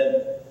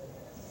said,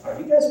 are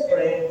you guys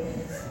praying?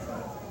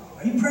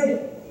 Are you praying?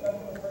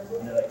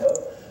 And they're like,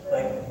 oh.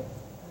 Like,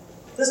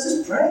 let's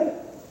just pray.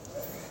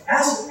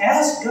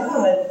 Ask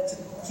God to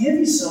give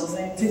you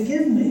something to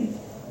give me.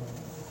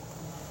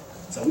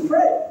 So we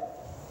prayed.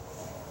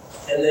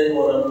 And then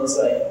one of them was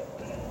like,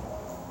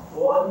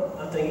 well,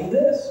 I'm thinking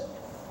this.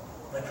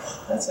 I'm like,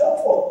 oh, that's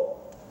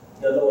helpful.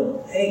 Another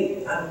one,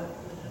 hey,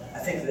 I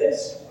think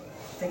this.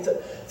 I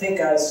think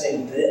God is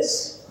saying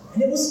this.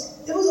 And it was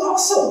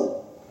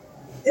awesome.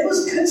 It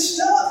was good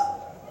stuff.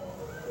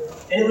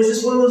 And it was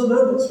just one of those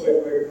moments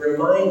where we're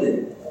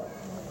reminded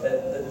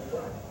that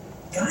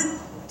God's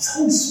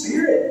Holy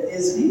Spirit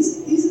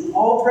He's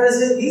all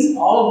present, He's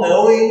all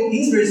knowing,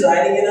 He's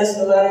residing in us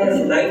no matter if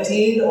we're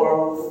 19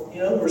 or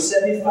we're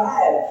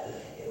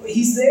 75.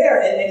 He's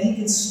there and He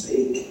can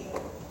speak.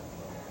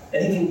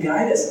 And He can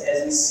guide us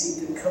as we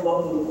seek to come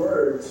up with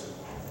words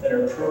that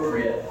are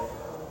appropriate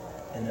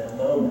in that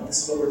moment.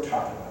 This is what we're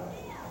talking about.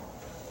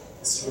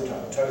 This is what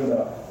we're talking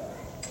about.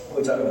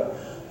 We're talking about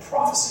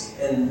prophecy.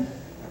 And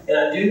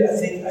I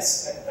think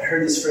I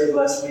heard this phrase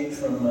last week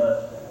from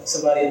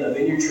somebody in the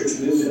Vineyard Church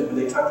movement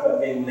where they talked about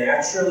being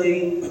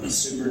naturally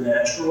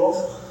supernatural.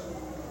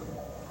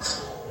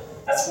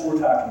 That's what we're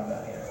talking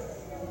about here.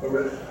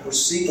 We're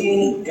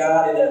seeking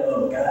God in that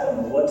moment. God, I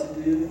don't know what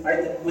to do.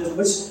 Right? Which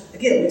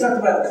again, we talked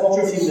about the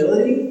culture of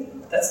humility.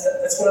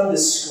 That's what I'm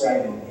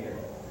describing here.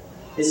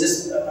 It's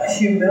just a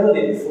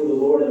humility before the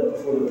Lord and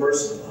before the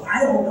person.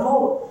 I don't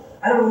know.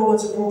 I don't know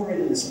what's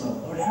appropriate in this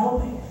moment. Lord,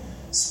 help me.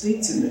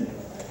 Speak to me.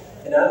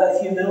 And out of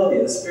that humility,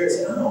 the Spirit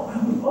said, oh,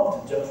 I would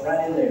love to jump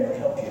right in there and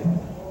help you.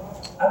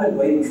 I've been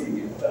waiting for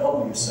you to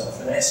humble yourself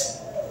and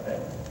ask me. Right?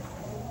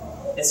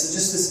 And so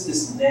just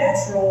this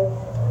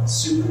natural,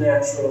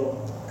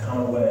 supernatural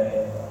kind of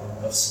way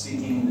of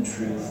speaking the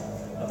truth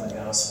of the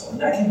gospel.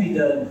 And that can be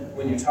done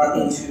when you're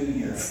talking to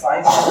your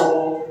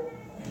 5-year-old.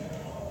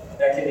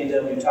 That can be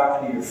done when you're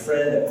talking to your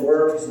friend at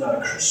work who's not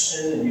a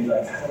Christian, and you're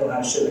like, I don't know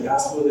how to share the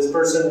gospel with this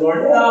person.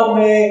 Lord, help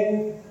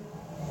me.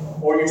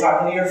 Or you're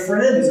talking to your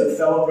friend who's a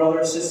fellow brother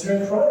or sister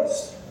in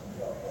Christ.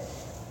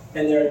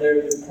 And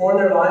they're pouring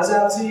their lives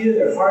out to you,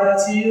 their heart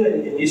out to you,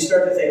 and you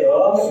start to think,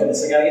 oh my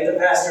goodness, I got to get the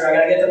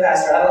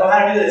pastor. I don't know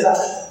how to do this.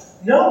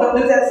 No,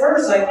 don't do that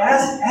first. Like,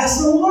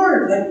 ask the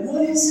Lord. Like,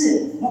 what is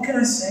it? What can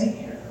I say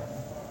here?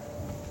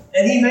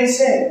 And He may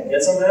say,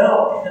 get some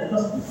help. And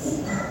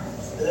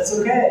that's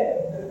okay.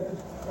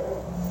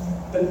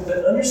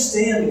 But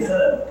understand the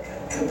kind of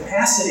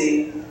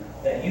capacity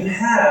that you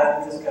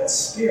have because God's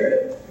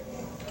Spirit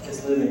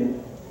is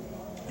living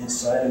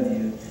inside of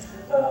you.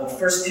 1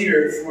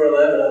 Peter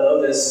 4:11, I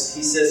love this.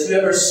 He says,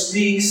 whoever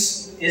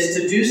speaks is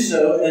to do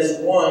so as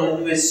one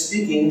who is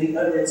speaking the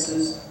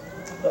utterances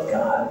of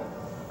God.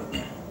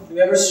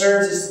 Whoever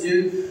serves is to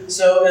do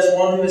so as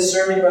one who is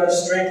serving by the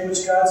strength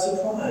which God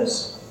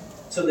supplies,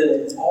 so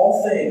that in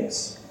all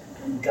things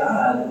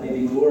God may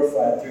be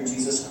glorified through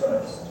Jesus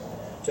Christ,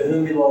 to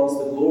whom belongs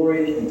the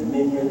glory and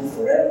dominion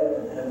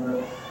forever and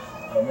ever.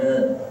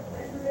 Amen.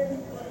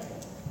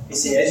 You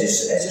see, as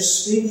you're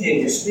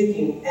speaking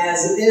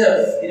as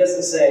if. He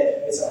doesn't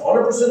say, it's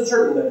 100%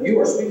 certain that you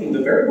are speaking the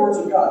very words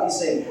of God. He's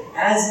saying,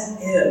 as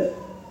if.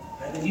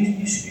 I mean,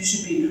 you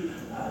should be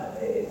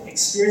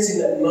experiencing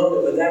that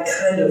moment with that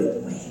kind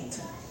of weight.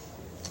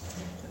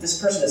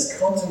 This person has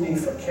come to me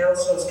for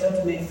counsel, has come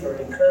to me for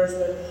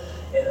encouragement,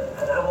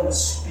 and I want to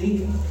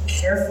speak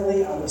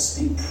carefully, I want to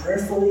speak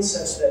prayerfully,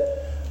 such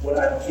that what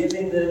I'm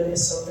giving them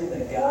is something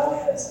that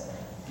God has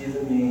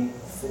given me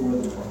for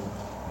them.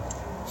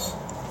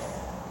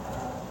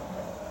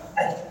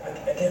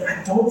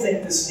 I don't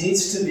think this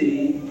needs to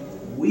be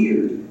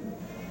weird.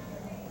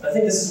 I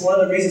think this is one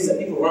of the reasons that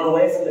people run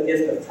away from the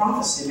gift of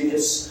prophecy,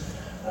 because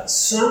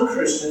some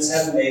Christians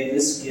have made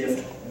this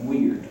gift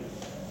weird.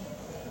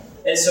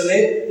 And so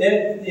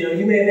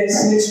you may have had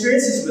some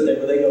experiences with it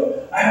where they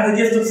go, I have the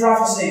gift of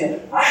prophecy.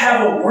 I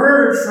have a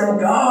word from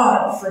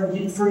God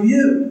for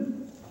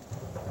you.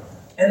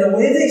 And the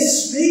way they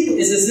speak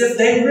is as if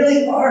they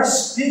really are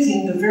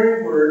speaking the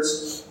very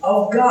words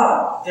of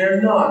God.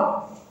 They're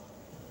not.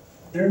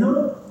 They're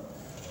not.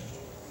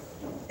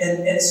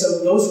 And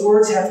so those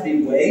words have to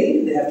be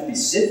weighed, they have to be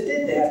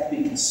sifted, they have to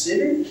be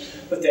considered,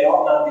 but they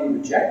ought not be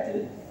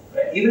rejected,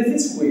 right? Even if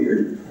it's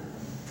weird.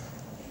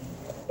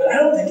 But I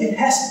don't think it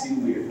has to be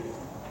weird.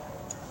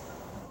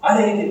 I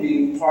think it can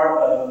be part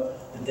of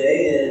the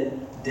day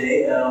in,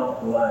 day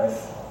out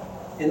life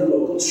in the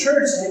local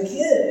church. And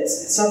again,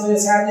 it's something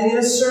that's happening in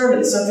a sermon,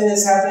 it's something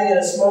that's happening in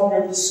a small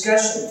group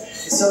discussion,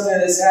 it's something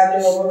that's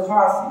happening over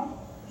coffee.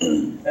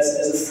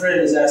 As a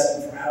friend is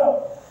asking for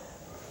help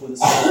with a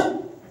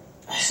certain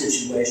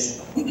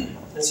situation.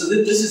 And so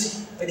this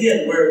is,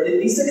 again, where it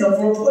needs to come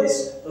from a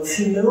place of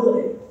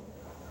humility.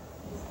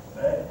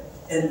 Right?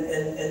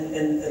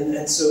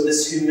 And so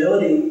this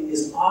humility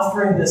is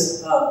offering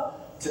this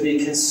up to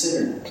be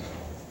considered.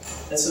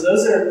 And so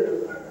those that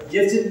are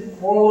gifted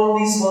more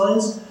along these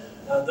lines,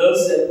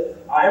 those that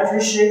I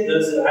appreciate,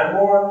 those that I'm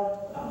more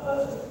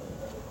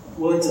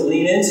willing to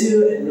lean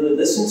into and really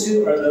listen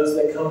to, are those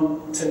that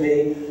come to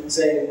me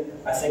saying,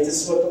 I think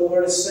this is what the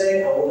Lord is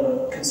saying. I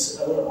want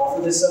to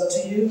offer this up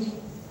to you.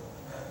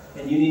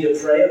 And you need to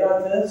pray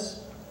about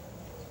this.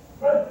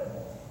 Right?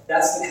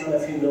 That's the kind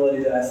of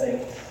humility that I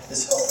think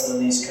is helpful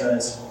in these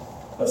kinds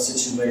of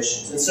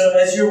situations. And so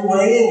as you're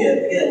weighing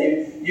it,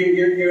 again,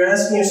 you're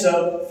asking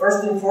yourself,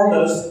 first and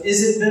foremost,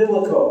 is it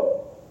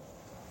biblical?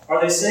 Are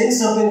they saying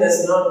something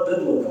that's not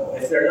biblical?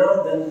 If they're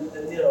not, then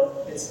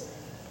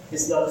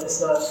it's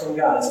not from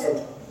God. It's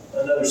from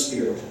another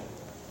spirit.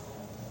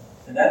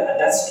 And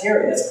that's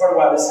scary. That's part of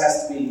why this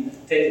has to be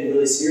taken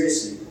really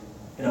seriously.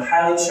 In a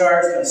highly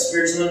charged kind of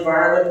spiritual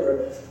environment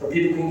where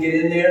people can get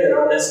in there that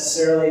aren't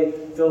necessarily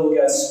filled with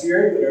God's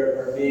Spirit, but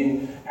are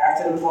being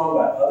acted upon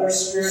by other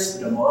spirits,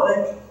 the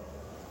demonic,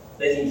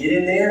 they can get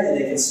in there and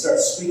they can start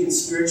speaking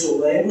spiritual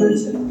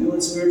language and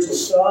doing spiritual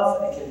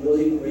stuff, and it can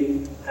really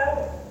wreak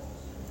havoc.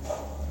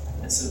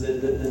 And so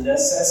the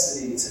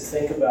necessity to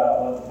think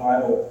about what the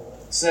Bible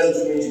says,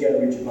 which means you got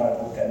to read your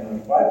Bible, look at it on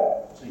your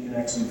Bible, so you can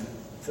actually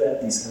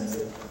vet these kinds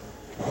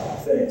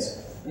of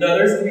things.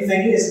 Another to be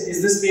thinking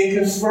is this being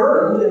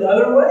confirmed in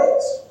other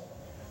ways?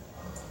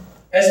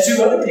 Has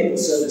 2 other people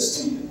said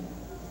this to you?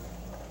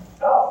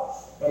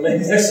 Oh, well,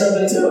 maybe there's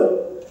something to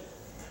it.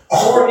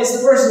 Or is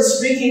the person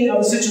speaking of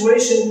a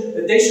situation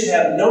that they should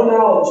have no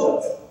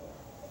knowledge of?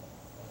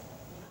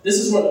 This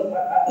is when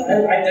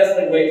I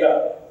definitely wake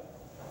up.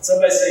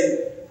 Somebody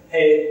say,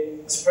 hey,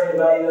 I was praying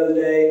about you the other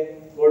day.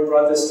 Lord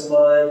brought this to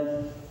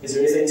mind. Is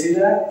there anything to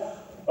that?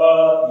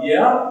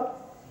 Yeah.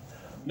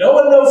 No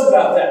one knows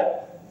about that.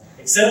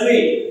 Except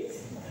me.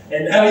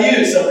 And now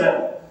you,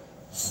 somehow.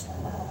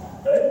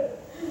 Right?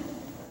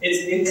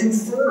 It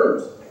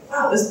confirms.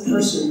 wow, this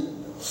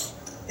person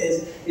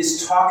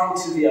is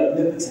talking to the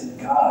omnipotent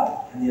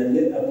God, and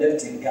the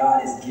omnipotent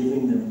God is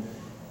giving them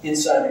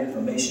insider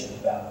information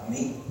about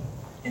me,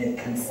 and it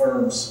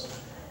confirms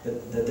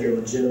that they're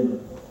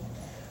legitimate.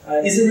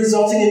 Is it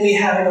resulting in me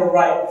having a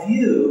right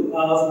view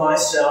of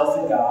myself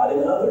and God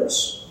and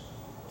others?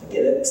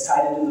 Again, it's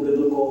tied into the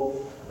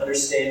biblical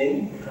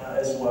understanding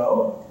as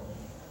well.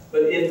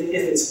 But if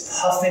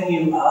it's puffing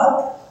you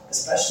up,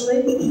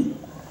 especially,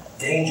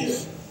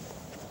 danger.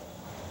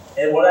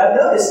 And what I've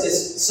noticed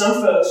is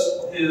some folks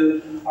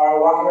who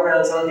are walking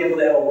around telling people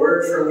they have a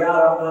word from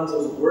God, oftentimes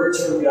those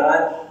words from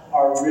God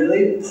are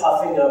really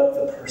puffing up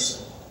the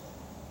person.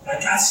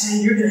 Like God's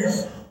saying, you're going to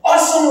have an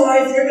awesome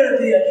life, you're going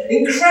to be an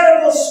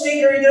incredible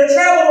speaker, you're going to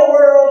travel the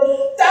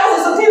world,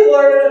 thousands of people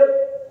are going to...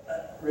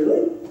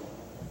 Really?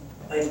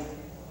 Like,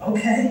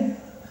 okay.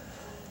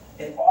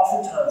 And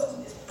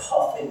oftentimes it's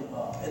puffing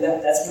up. And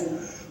that's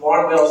when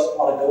alarm bells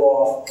ought to go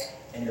off,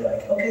 and you're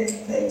like, okay,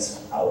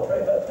 thanks, I will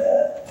pray about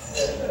that.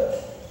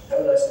 And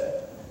have a nice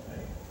day.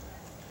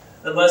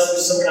 Unless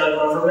there's some kind of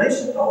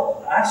confirmation.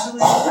 Oh,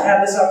 actually, I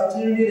have this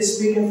opportunity to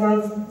speak in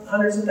front of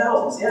hundreds of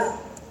thousands. Yeah,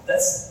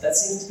 that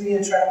seems to be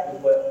in track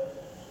with what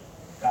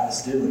God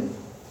is doing.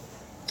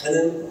 And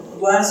then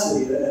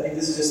lastly, I think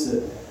this is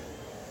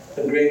just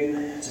a great,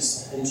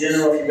 just in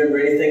general, if you remember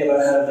anything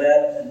about how to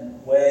vet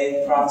and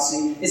weigh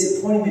prophecy, is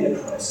it pointing me to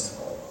Christ?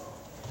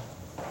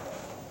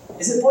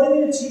 Is it pointing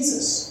me to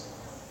Jesus?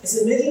 Is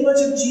it making much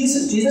of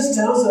Jesus? Jesus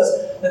tells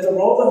us that the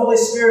role of the Holy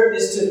Spirit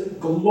is to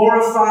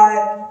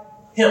glorify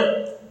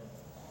Him.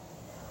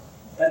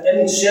 That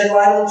means shed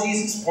light on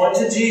Jesus, point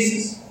to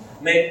Jesus,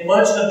 make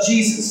much of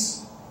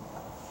Jesus.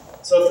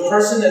 So if the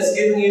person that's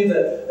giving you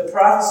the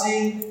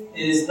prophecy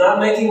is not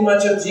making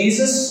much of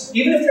Jesus,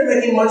 even if they're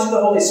making much of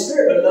the Holy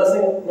Spirit, but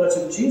nothing much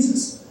of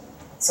Jesus,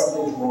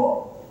 something's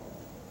wrong.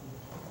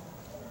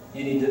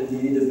 You need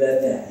to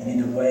vet that. You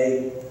need to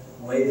weigh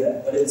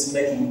that. But if it's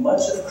making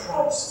much of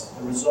Christ,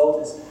 the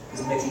result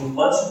is making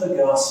much of the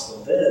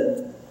gospel,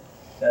 then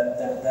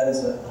that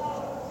is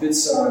a good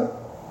sign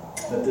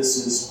that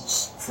this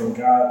is from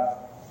God.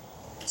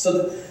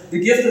 So the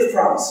gift of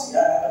prophecy,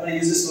 I'm going to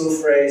use this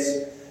little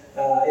phrase.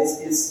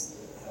 It's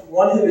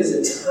one who is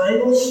a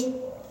timely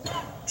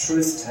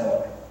truth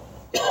teller.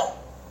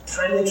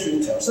 Timely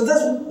truth teller.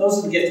 Sometimes those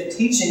of the gift of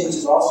teaching, which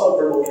is also a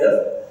verbal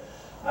gift,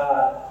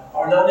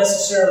 are not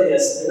necessarily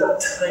they're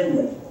not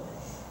timely.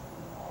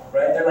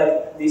 Right? They're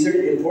like, these are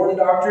important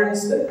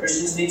doctrines that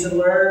Christians need to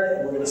learn,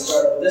 and we're going to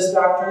start with this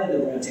doctrine, and then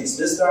we're going to teach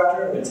this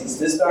doctrine, we're going to teach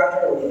this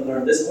doctrine, and we're going to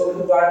learn this book of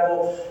the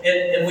Bible,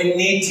 and we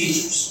need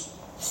teachers.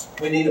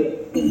 We need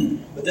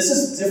them. But this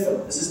is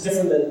different. This is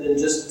different than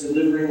just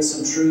delivering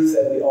some truth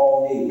that we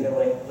all need. Kind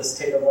of like, let's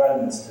take our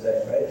vitamins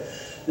today, right?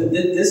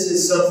 This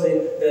is something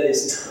that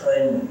is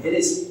timely. It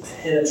is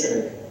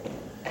penetrating.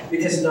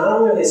 Because not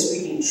only are they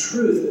speaking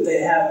truth, but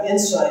they have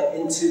insight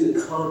into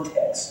the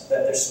context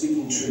that they're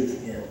speaking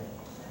truth in.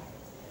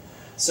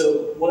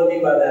 So what I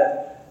mean by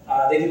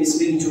that, they can be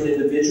speaking to an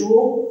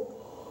individual,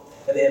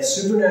 and they have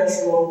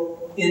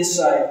supernatural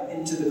insight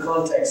into the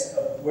context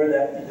of where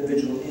that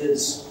individual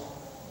is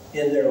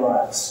in their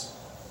lives.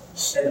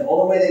 And the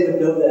only way they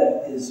would know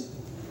that is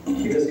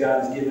because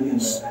God has given him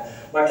that.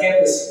 My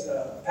campus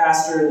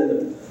pastor, and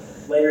then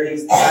later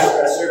he's the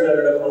pastor I served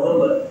under in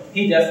Oklahoma,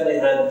 he definitely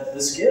had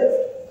this gift.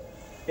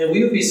 And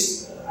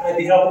I'd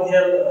be helping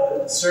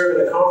him serve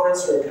at a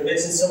conference or a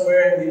convention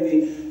somewhere, and we'd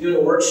be doing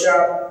a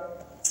workshop.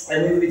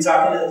 And we would be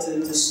talking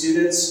to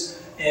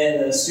students,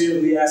 and the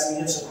student would be asking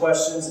him some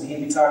questions, and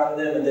he'd be talking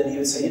to them, and then he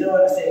would say, you know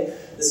what, I think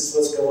this is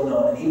what's going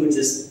on. And he would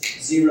just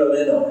zero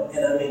in on it.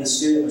 And I mean, the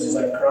student was just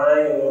like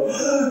crying and going,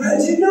 oh,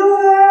 how'd you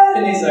know that?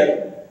 And he's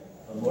like,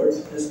 the Lord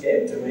just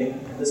gave it to me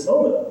in this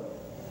moment.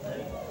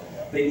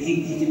 But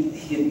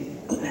he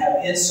could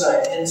have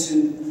insight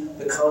into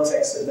the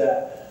context of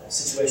that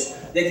situation.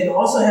 They can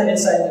also have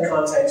insight in the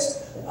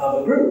context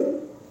of a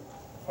group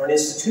or an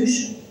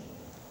institution,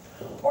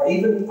 or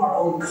even our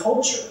own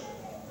culture.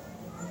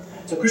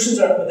 So Christians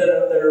that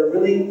are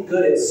really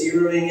good at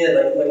zeroing in,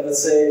 like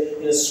let's say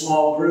in a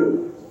small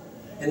group,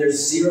 and they're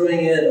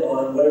zeroing in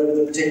on whatever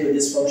the particular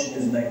dysfunction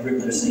is in that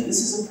group. They're saying,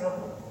 this is a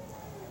problem.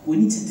 We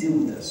need to deal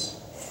with this.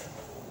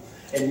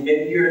 And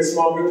maybe you're in a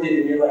small group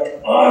and you're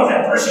like, oh,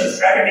 that person is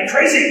driving me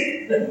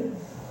crazy.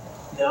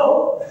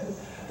 No,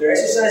 they're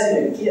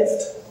exercising a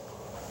gift.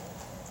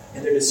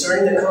 And they're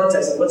discerning the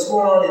context of what's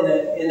going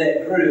on in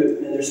that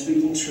group, and they're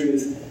speaking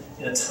truth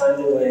in a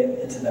timely way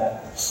into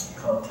that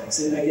context.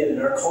 And again,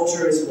 in our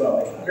culture as well.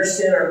 I can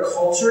understand our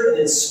culture and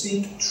then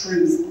speak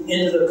truth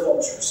into the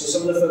culture. So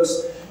some of the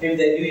folks maybe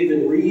that you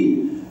even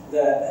read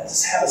that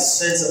just have a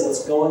sense of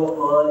what's going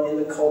on in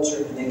the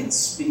culture, and they can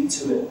speak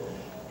to it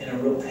in a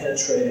real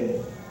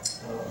penetrating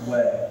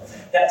way.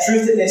 That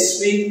truth that they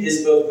speak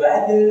is both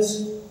bad news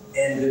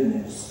and good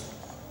news.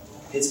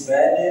 It's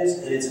bad news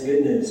and it's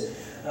good news.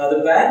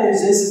 The bad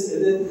news is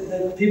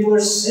that people are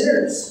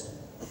sinners.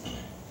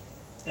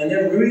 And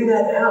they're rooting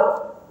that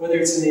out, whether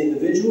it's in the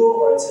individual,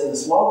 or it's in the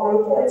small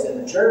group, or it's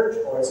in the church,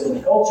 or it's in the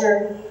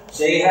culture.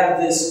 They have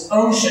this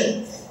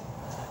unction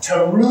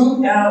to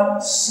root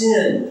out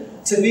sin,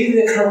 to be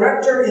the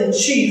corrector in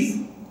chief.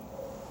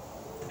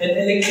 And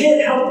they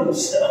can't help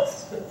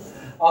themselves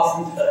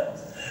oftentimes.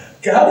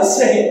 God is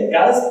saying,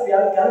 God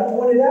to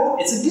point it out.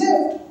 It's a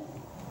gift.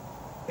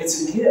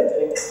 It's a gift,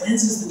 and it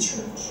cleanses the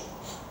church.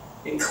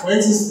 It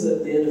cleanses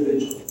the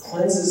individual. It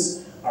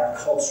cleanses our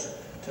culture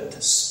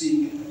to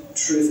speak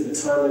truth in a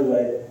timely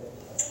way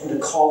and to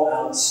call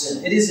out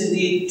sin. It is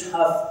indeed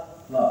tough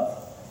love.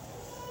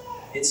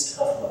 It's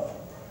tough love.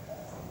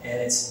 And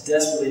it's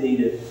desperately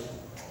needed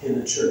in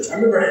the church. I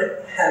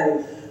remember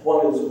having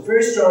one who was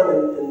very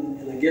strong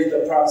in the gift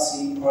of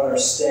prophecy on our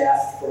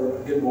staff for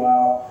a good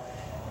while.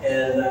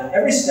 And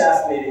every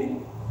staff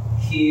meeting,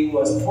 he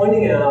was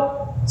pointing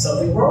out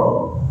something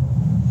wrong.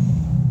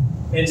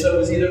 And so it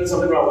was either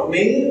something wrong with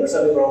me, or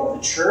something wrong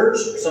with the church,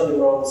 or something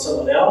wrong with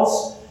someone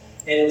else.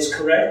 And it was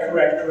correct.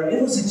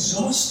 It was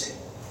exhausting.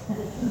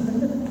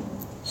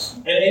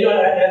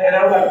 And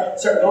I would like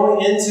start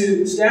going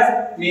into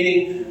staff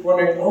meeting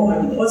wondering, oh my,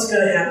 what's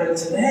going to happen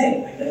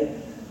today?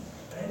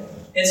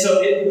 And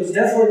so it was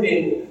definitely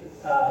being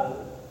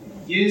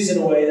used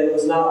in a way that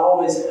was not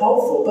always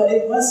helpful, but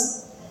it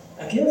was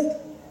a gift.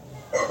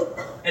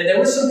 And there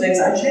were some things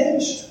I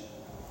changed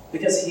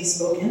because he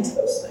spoke into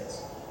those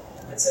things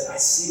and said, I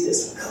see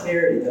this with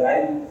clarity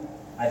that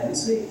I didn't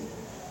see.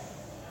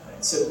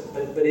 So,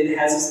 but it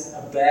has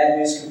a bad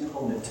news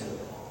component to it.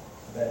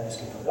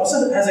 It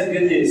also has a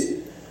good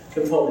news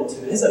component to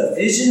it. It has a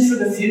vision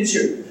for the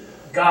future,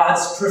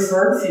 God's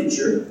preferred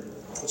future,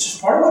 which is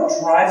part of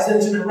what drives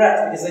them to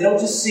correct, because they don't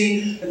just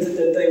see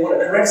that they want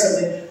to correct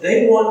something,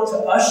 they want to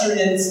usher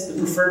in the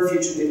preferred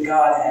future that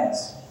God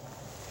has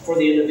for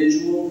the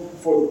individual,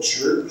 for the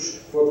church,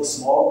 for the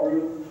small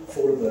group,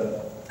 for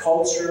the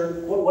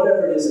culture,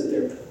 whatever it is that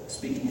they're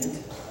speaking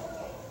into.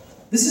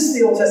 This is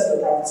the Old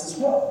Testament prophets as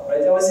well, right?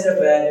 They always have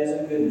bad news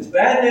and good news.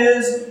 Bad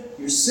news,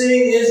 you're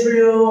seeing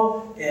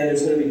Israel, and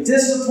there's going to be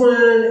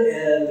discipline,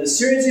 and the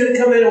Syrians are going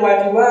to come in and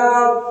wipe you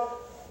out.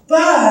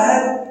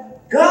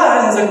 But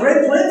God has a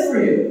great plan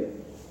for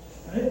you,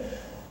 right?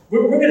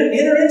 We're going to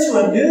enter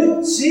into a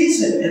new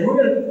season, and we're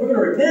going to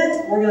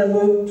repent. We're going to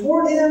move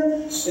toward Him.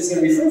 It's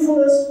going to be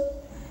fruitfulness.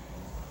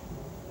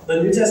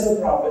 The New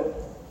Testament prophet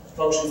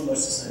functions much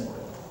the same way.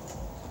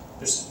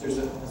 There's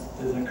a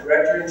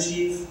corrector in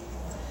chief,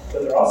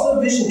 but they're also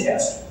a vision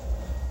caster.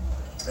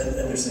 And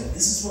they're saying,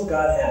 this is what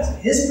God has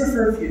in His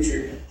preferred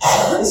future.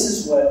 This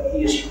is what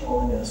He is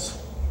calling us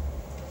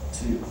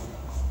to.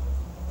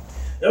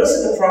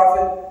 Notice that the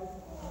prophet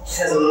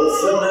has a little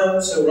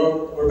footnote. So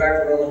we're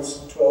back to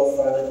Romans 12,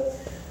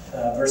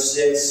 verse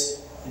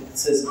 6. It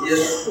says,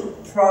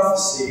 if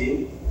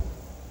prophecy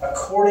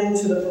according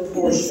to the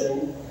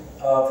proportion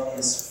of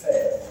his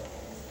faith.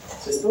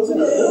 So he throws in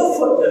a little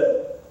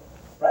footnote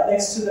right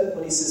next to that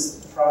when he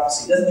says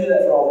prophecy. He doesn't do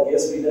that for all the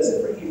gifts, but he does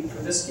it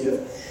for this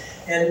gift.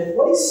 And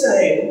what he's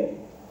saying,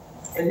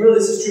 and really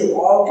this is true of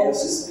all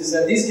gifts, is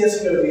that these gifts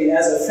are going to be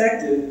as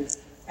effective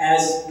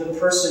as the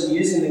person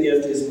using the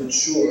gift is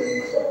mature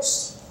in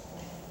Christ.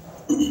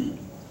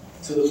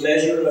 So the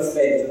measure of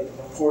faith, the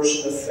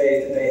proportion of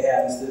faith that they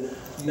have is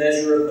the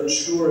measure of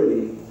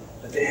maturity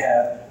that they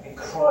have in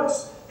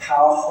Christ.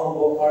 How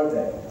humble are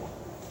they?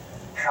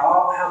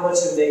 How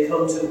much have they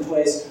come to the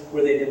place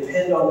where they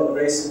depend on the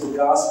grace of the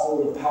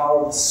gospel and the power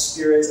of the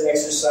Spirit to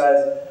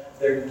exercise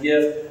their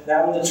gift?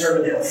 That will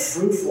determine how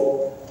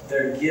fruitful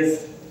their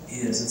gift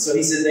is. And so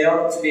he said they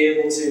ought to be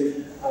able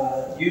to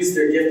use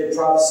their gift of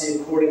prophecy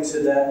according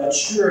to that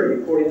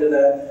maturity, according to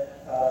that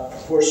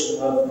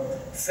proportion of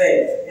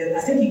faith. And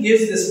I think he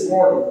gives this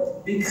warning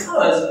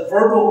because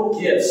verbal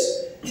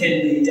gifts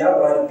can be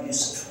downright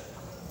abusive,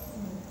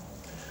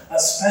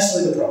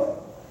 especially the prophet.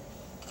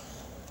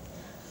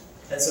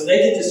 And so they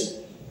can just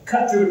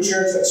cut through a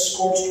church like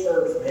scorched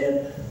earth,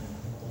 man.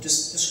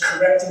 Just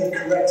correcting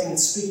and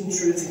speaking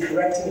truth and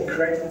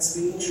correcting and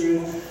speaking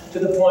truth to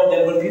the point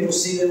that when people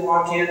see them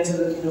walk into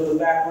the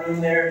back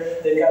room there,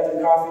 they've got their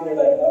coffee and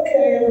they're like,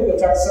 okay, I'm going to go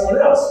talk to someone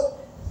else.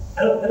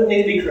 I don't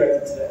need to be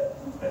corrected today.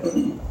 Right?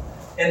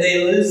 And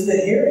they lose the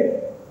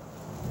hearing.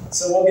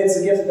 So what gets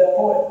the gift at that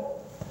point?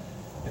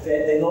 If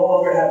they no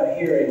longer have a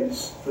hearing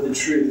for the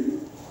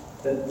truth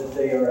that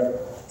they are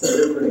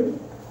delivering.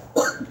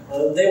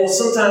 They will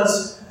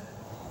sometimes,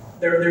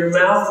 their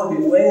mouth will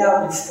be way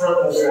out in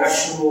front of their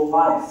actual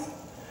life.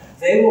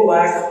 They will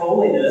lack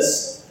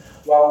holiness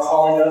while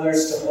calling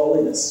others to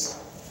holiness.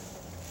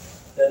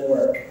 Doesn't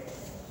work.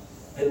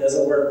 It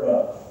doesn't work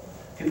well.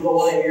 People don't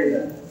want to hear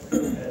that.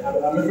 I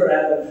remember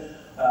at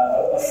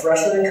a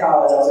freshman in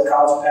college, I was a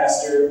college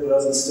pastor when I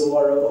was in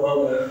Stillwater,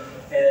 Oklahoma,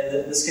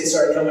 and this kid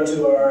started coming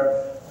to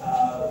our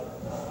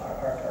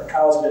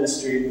college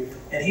ministry,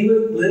 and he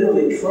would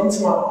literally come to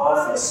my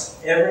office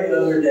every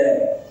other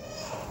day.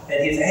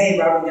 And he'd say, hey,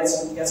 Robert, you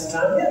got some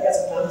time? Yeah, I got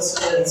some time. Let's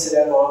sit down. He'd sit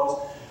down in my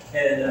office.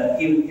 And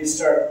he'd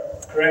start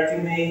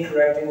correcting me,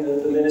 correcting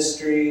the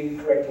ministry,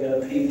 correcting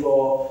other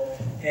people.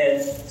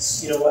 And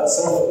you know what?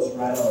 Some of it was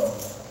right on.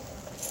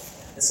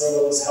 And some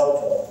of it was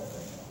helpful.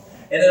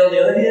 And then on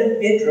the other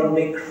hand, it drove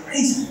me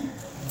crazy.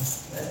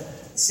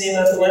 see him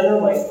out the window,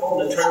 I'm like,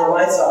 oh, to turn the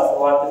lights off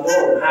and lock the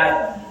door and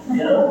hide.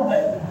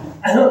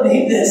 I don't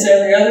need this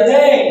every other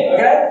day,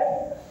 okay?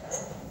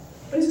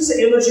 But he's just an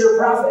immature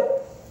prophet.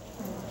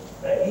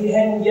 Right? He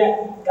hadn't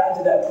yet gotten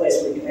to that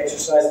place where he could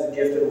exercise the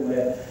gift in a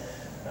way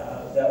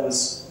that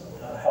was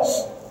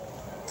helpful.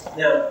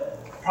 Now,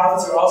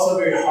 prophets are also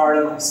very hard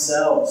on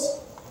themselves.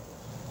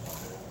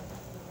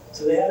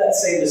 So they have that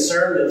same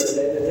discernment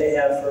that they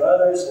have for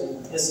others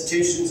and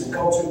institutions and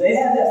culture. They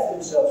have that for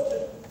themselves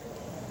too.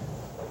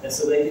 And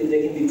so they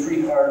can be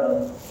pretty hard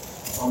on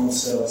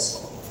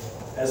themselves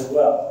as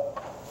well.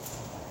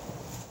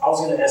 I was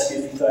going to ask you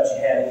if you thought you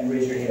had it. You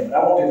raise your hand. But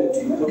I won't do that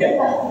to you. Okay.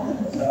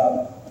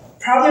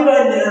 Probably by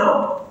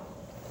now,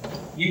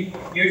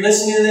 you're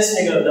listening to this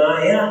and you go,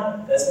 nah,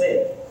 yeah, that's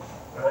me.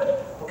 All right.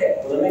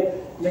 Okay. Well,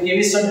 let me give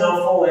you some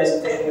helpful ways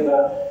of thinking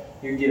about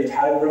your gift,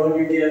 how to grow in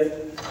your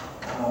gift,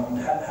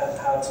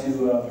 how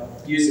to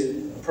use it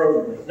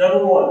appropriately.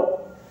 Number one,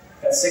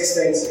 got 6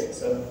 things here,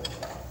 so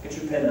get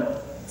your pen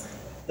out.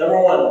 Number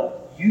one,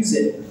 use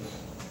it.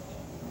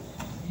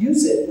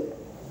 Use it.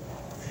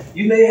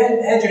 You may have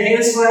had your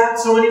hand slapped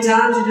so many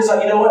times, you're just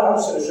like, you know what, I'm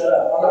just going to shut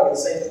up. I'm not going to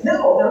say it.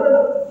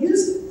 No.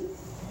 Use it.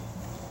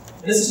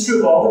 And this is true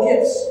of all the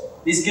gifts.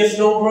 These gifts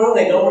don't grow,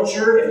 they don't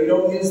mature if you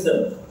don't use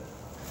them.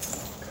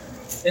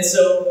 And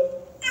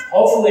so,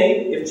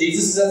 hopefully, if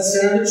Jesus is at the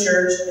center of the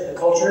church and the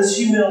culture is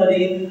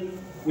humility,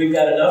 we've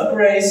got enough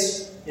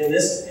grace in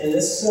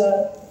this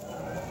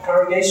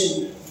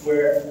congregation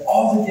where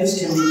all the gifts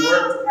can be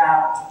worked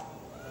out.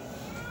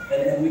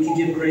 And we can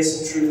give grace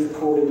and truth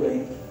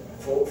accordingly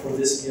for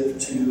this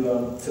gift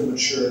to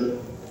mature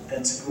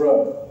and to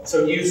grow.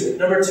 So use it.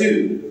 Number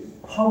 2,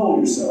 humble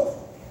yourself.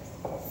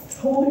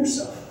 Humble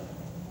yourself.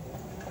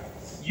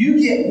 You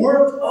get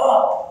worked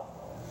up.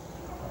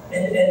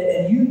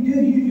 And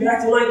you're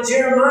acting like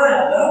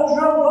Jeremiah.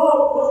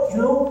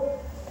 Humble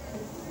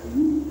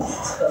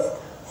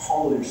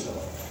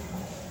yourself.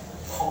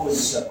 Humble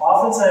yourself.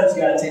 Oftentimes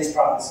God takes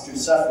prophets through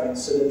suffering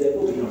so that they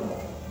will be humble.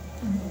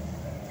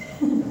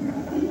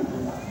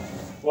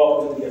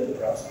 Welcome to the gift of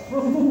prophecy.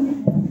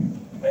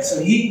 Right,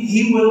 so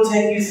he will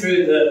take you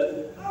through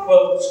the,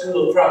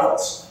 school of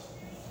prophets.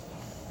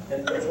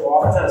 And so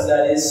oftentimes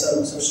that is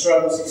some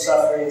struggle, some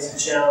suffering, some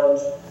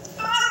challenge,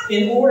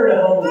 in order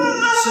to humble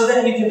you, so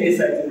that you can be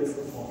effective and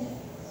fruitful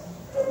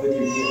with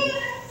your gift.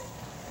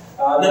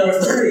 Number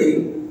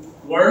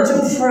 3, learn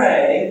to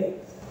pray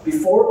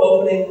before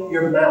opening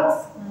your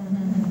mouth.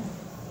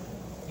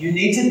 You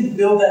need to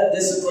build that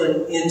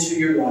discipline into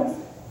your life.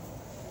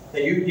 Now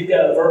you've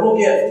got a verbal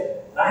gift.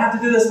 I have to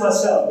do this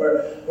myself,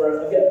 where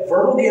I've got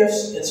verbal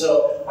gifts, and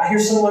so I hear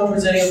someone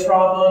presenting a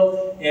problem,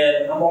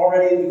 and I'm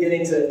already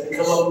beginning to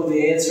come up with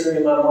the answer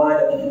in my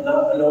mind.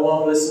 I'm no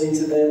longer listening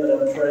to them, and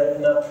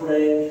I'm not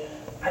praying.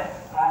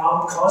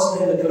 I'm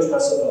constantly having to coach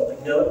myself up.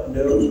 Like,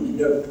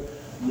 no.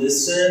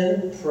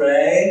 Listen,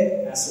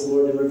 pray, ask the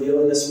Lord to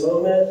reveal in this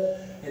moment,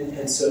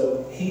 and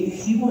so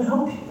He will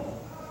help you.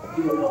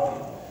 He will help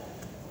you.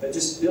 But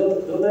just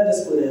build that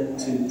discipline in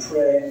to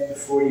pray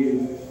before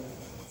you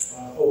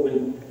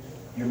open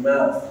your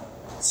mouth.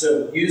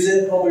 So use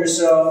it, humble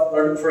yourself,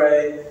 learn to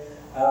pray.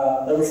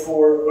 Number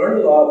 4,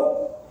 learn to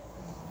love.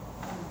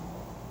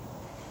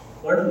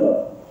 Learn to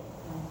love.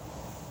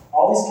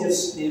 All these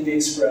gifts need to be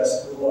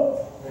expressed with love.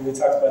 I mean, we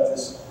talked about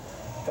this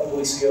a couple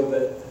weeks ago,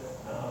 but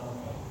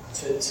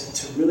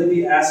to really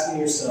be asking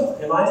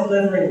yourself, am I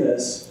delivering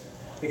this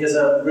because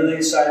I'm really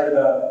excited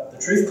about the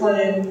truth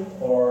claim,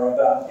 or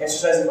about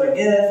exercising my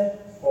gift,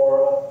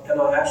 or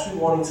am I actually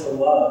wanting to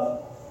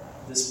love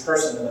this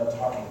person that I'm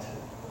talking to?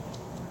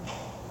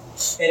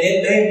 And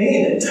it may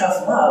mean that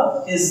tough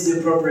love is the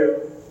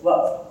appropriate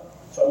love.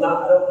 So I'm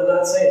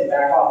not saying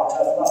back off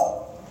tough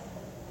love,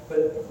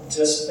 but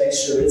just make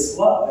sure it's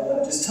love and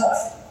not just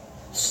tough.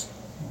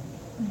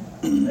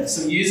 Right,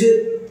 so use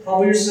it,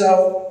 humble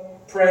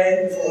yourself,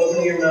 pray before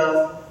opening your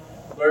mouth,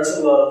 learn to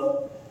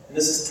love. And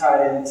this is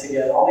tied in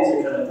together. All these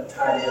are kind of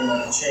tied in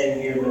like a chain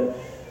here, but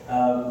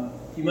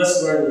you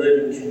must learn to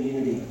live in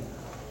community.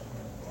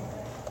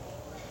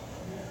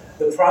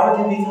 The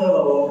prophet can become a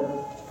loner.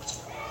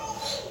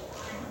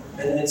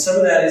 And some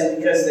of that is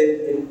because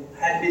they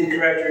had to be the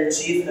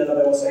corrector-in-chief and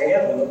nobody wants to hang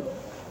out with them.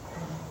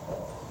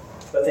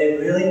 But they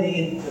really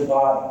need the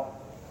body.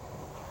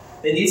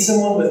 They need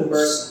someone with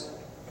mercy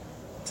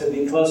to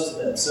be close to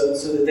them so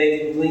that they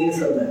can glean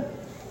from them.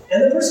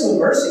 And the person with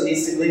mercy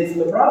needs to glean from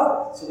the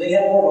prophet so they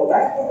have more of a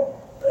backbone.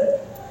 Right?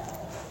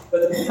 But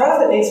the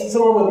prophet needs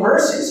someone with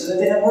mercy so that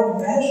they have more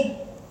compassion.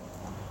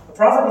 The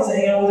prophet needs to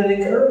hang out with an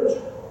encourager,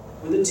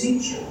 with a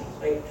teacher.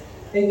 Like,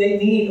 they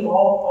need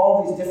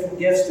all these different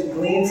gifts to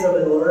glean from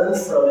and learn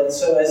from. And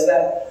so as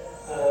that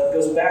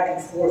goes back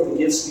and forth, the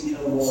gifts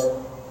become more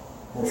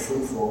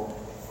fruitful.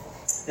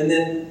 And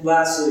then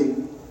lastly,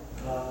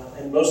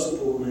 and most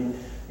importantly,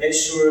 make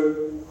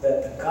sure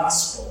that the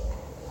gospel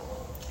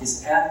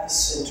is at the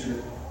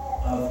center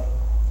of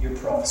your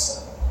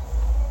prophesying.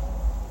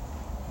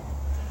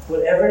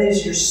 Whatever it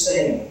is you're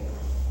saying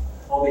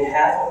on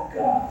behalf of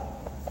God,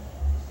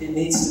 it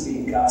needs to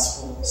be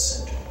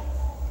gospel-centered.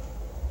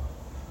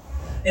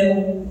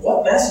 And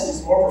what message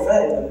is more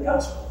prophetic than the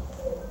gospel?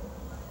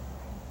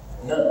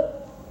 None.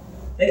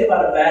 Think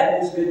about a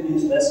bad news, good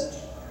news message.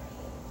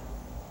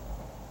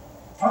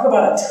 Talk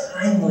about a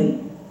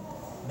timely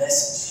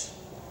message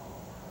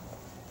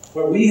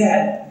where we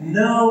had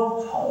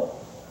no hope.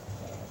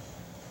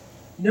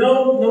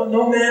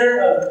 No manner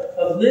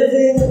of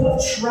living,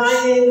 of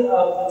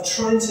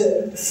trying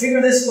to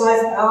figure this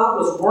life out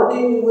was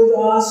working with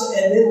us.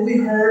 And then we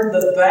heard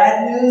the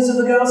bad news of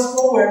the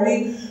gospel where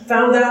we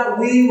found out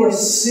we were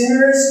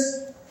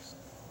sinners.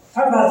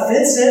 Talk about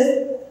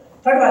offensive.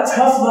 Talk about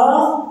tough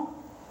love.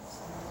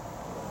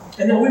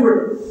 And that we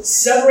were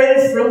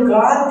separated from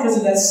God because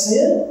of that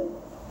sin.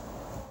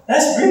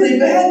 That's really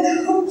bad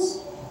news.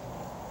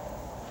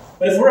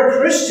 But if we're a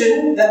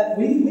Christian, that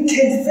we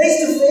came face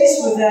to face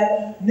with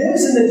that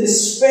news and the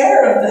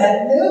despair of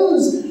that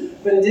news,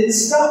 but it didn't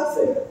stop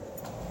there.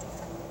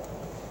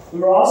 We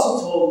were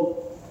also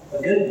told the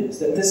good news,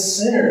 that this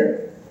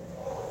sinner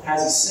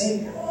has a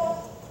Savior.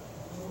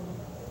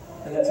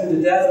 And that through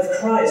the death of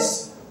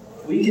Christ,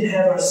 we can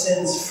have our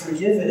sins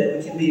forgiven and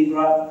we can be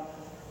brought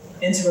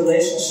into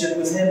relationship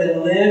with Him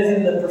and live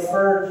in the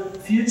preferred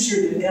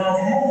future that God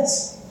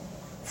has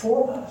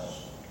for us.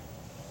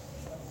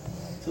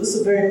 So this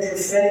is a very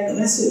prophetic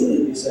message,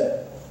 we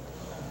said.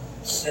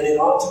 And it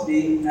ought to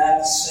be at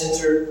the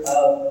center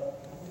of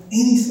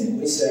anything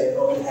we say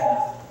on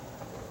behalf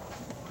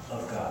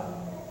of God.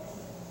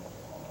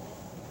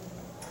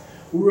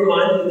 We're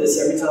reminded of this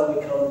every time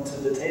we come to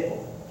the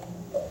table.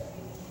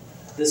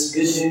 This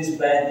good news,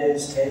 bad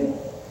news table.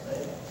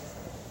 Right?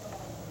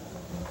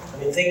 I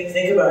mean,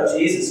 think about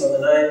Jesus on the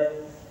night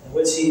in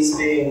which He's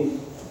being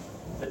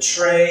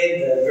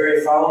betrayed. The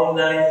very following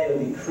night, He'll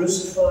be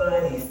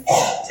crucified. He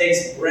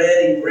takes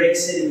bread, He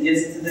breaks it, He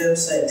gives it to them,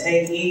 saying,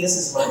 "Take, eat, this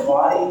is my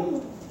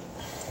body."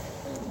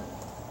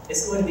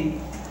 It's going to be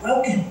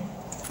broken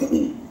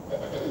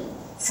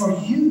for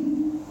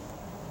you.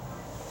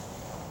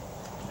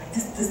 Like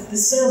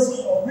this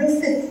sounds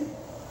horrific.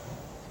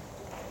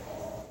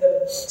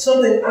 That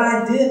something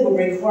I did would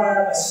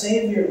require a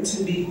Savior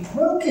to be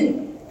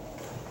broken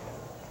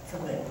for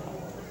me.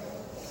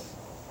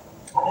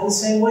 In the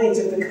same way, He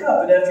took the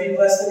cup, and after He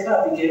blessed the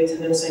cup, He gave it to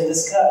them, saying,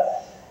 "This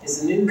cup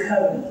is the new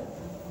covenant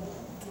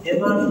in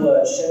my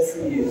blood, shed for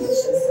you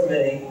and for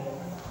many,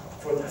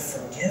 for the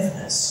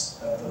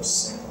forgiveness of those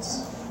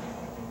sins."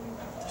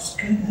 There's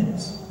good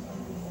news.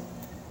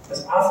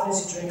 As often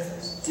as you drink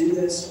this, do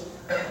this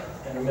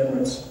in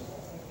remembrance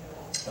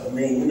of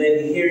me. You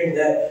may be hearing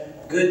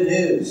that good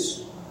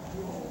news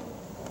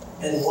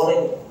and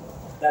wanting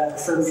that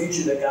preferred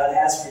future that God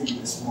has for you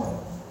this morning.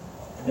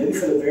 And maybe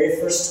for the very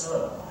first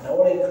time. And I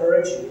want to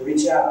encourage you to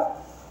reach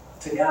out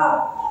to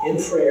God in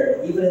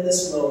prayer, even in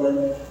this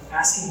moment,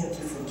 asking Him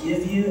to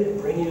forgive you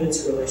and bring you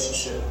into a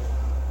relationship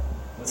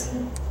with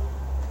Him.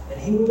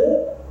 And He will do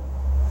it.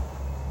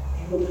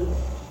 He will do it.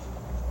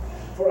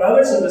 For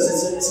others of us,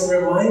 it's a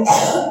reminder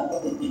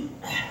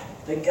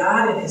that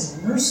God in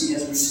His mercy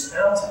has reached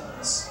out to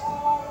us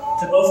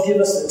to both give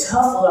us the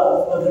tough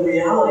love of the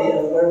reality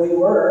of where we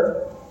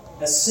were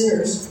as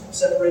sinners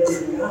separated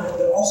from God,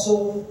 but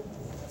also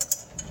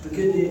the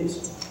good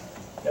news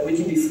that we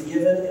can be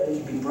forgiven and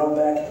we can be brought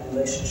back in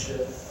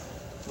relationship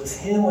with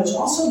Him, which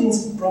also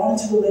means brought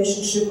into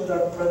relationship with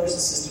our brothers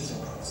and sisters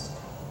in Christ.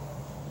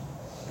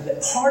 And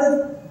that part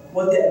of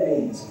what that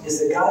means is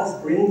that God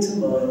is bringing to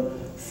mind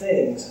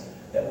things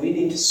that we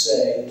need to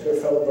say to our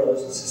fellow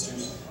brothers and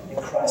sisters in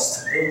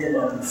Christ to build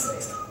them up in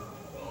faith.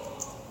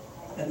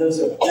 And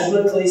those are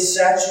biblically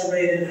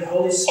saturated,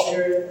 Holy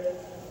Spirit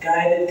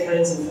guided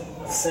kinds of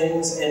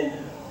things, and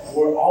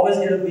we're always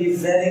going to be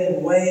vetting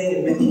and weighing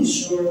and making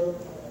sure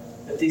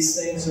that these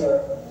things are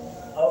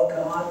of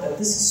God, but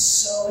this is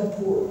so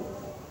important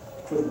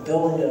for the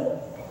building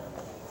up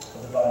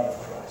of the body of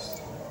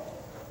Christ.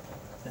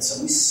 And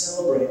so we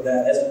celebrate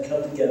that as we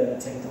come together to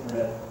take the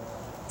bread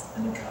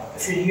and the cup.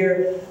 If you're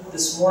here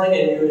this morning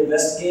and you're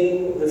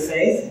investigating the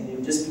faith and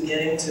you're just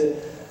beginning to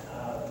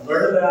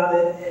learn about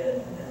it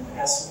and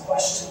ask some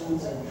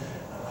questions, and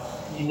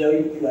you know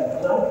you're like,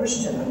 I'm not a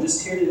Christian, I'm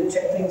just here to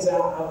check things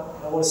out,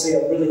 I want to say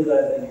I'm really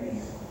glad that you're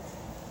here.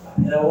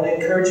 And I want to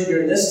encourage you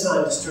during this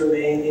time just to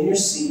remain in your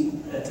seat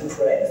and to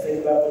pray, to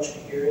think about what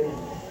you're hearing,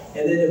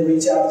 and then to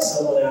reach out to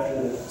someone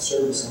after the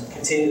service and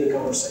continue the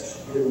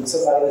conversation. Either with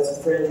somebody that's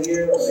a friend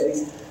here, or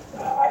maybe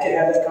I can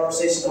have that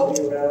conversation. I'll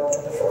be around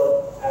at the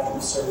front after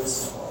the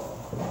service.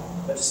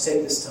 But just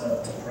take this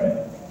time to pray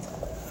and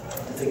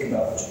to think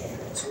about what you're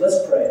hearing. So let's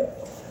pray.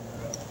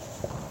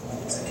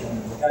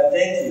 God,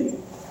 thank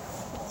you.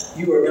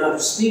 You are God who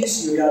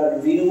speaks. You are God who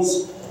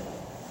reveals.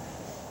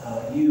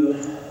 You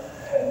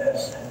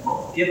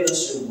have given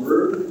us your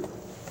word,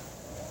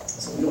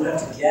 so we don't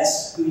have to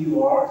guess who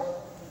you are,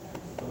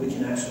 but we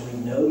can actually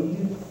know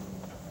you.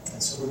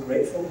 And so we're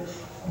grateful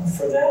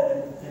for that,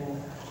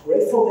 and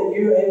grateful that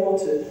you're able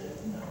to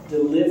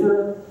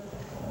deliver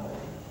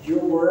your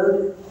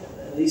word,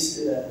 at least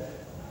in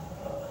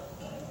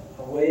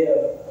a way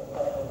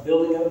of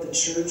building up the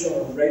church on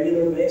a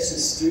regular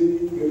basis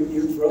through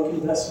your broken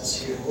vessels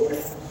here, Lord.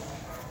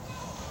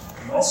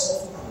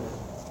 myself included.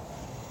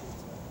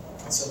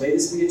 And so may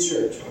this be a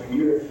church where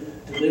you're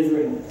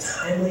delivering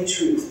timely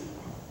truth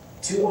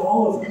to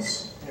all of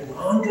us in an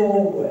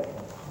ongoing way.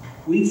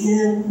 Week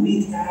in,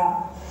 week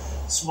out,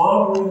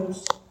 small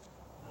groups,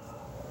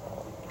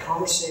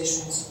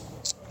 conversations,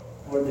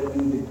 Lord, that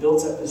we would be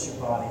built up as your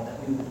body, and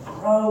that we would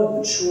grow and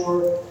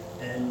mature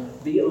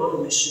and be on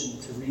a mission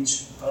to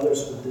reach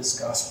others with this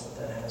gospel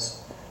that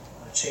has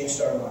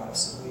changed our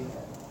lives. And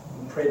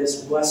we pray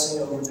this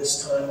blessing over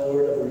this time,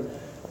 Lord, over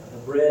the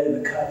bread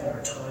and the cup and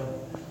our time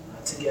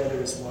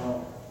together as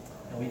well.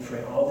 And we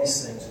pray all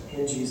these things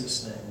in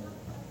Jesus'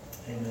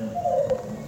 name. Amen.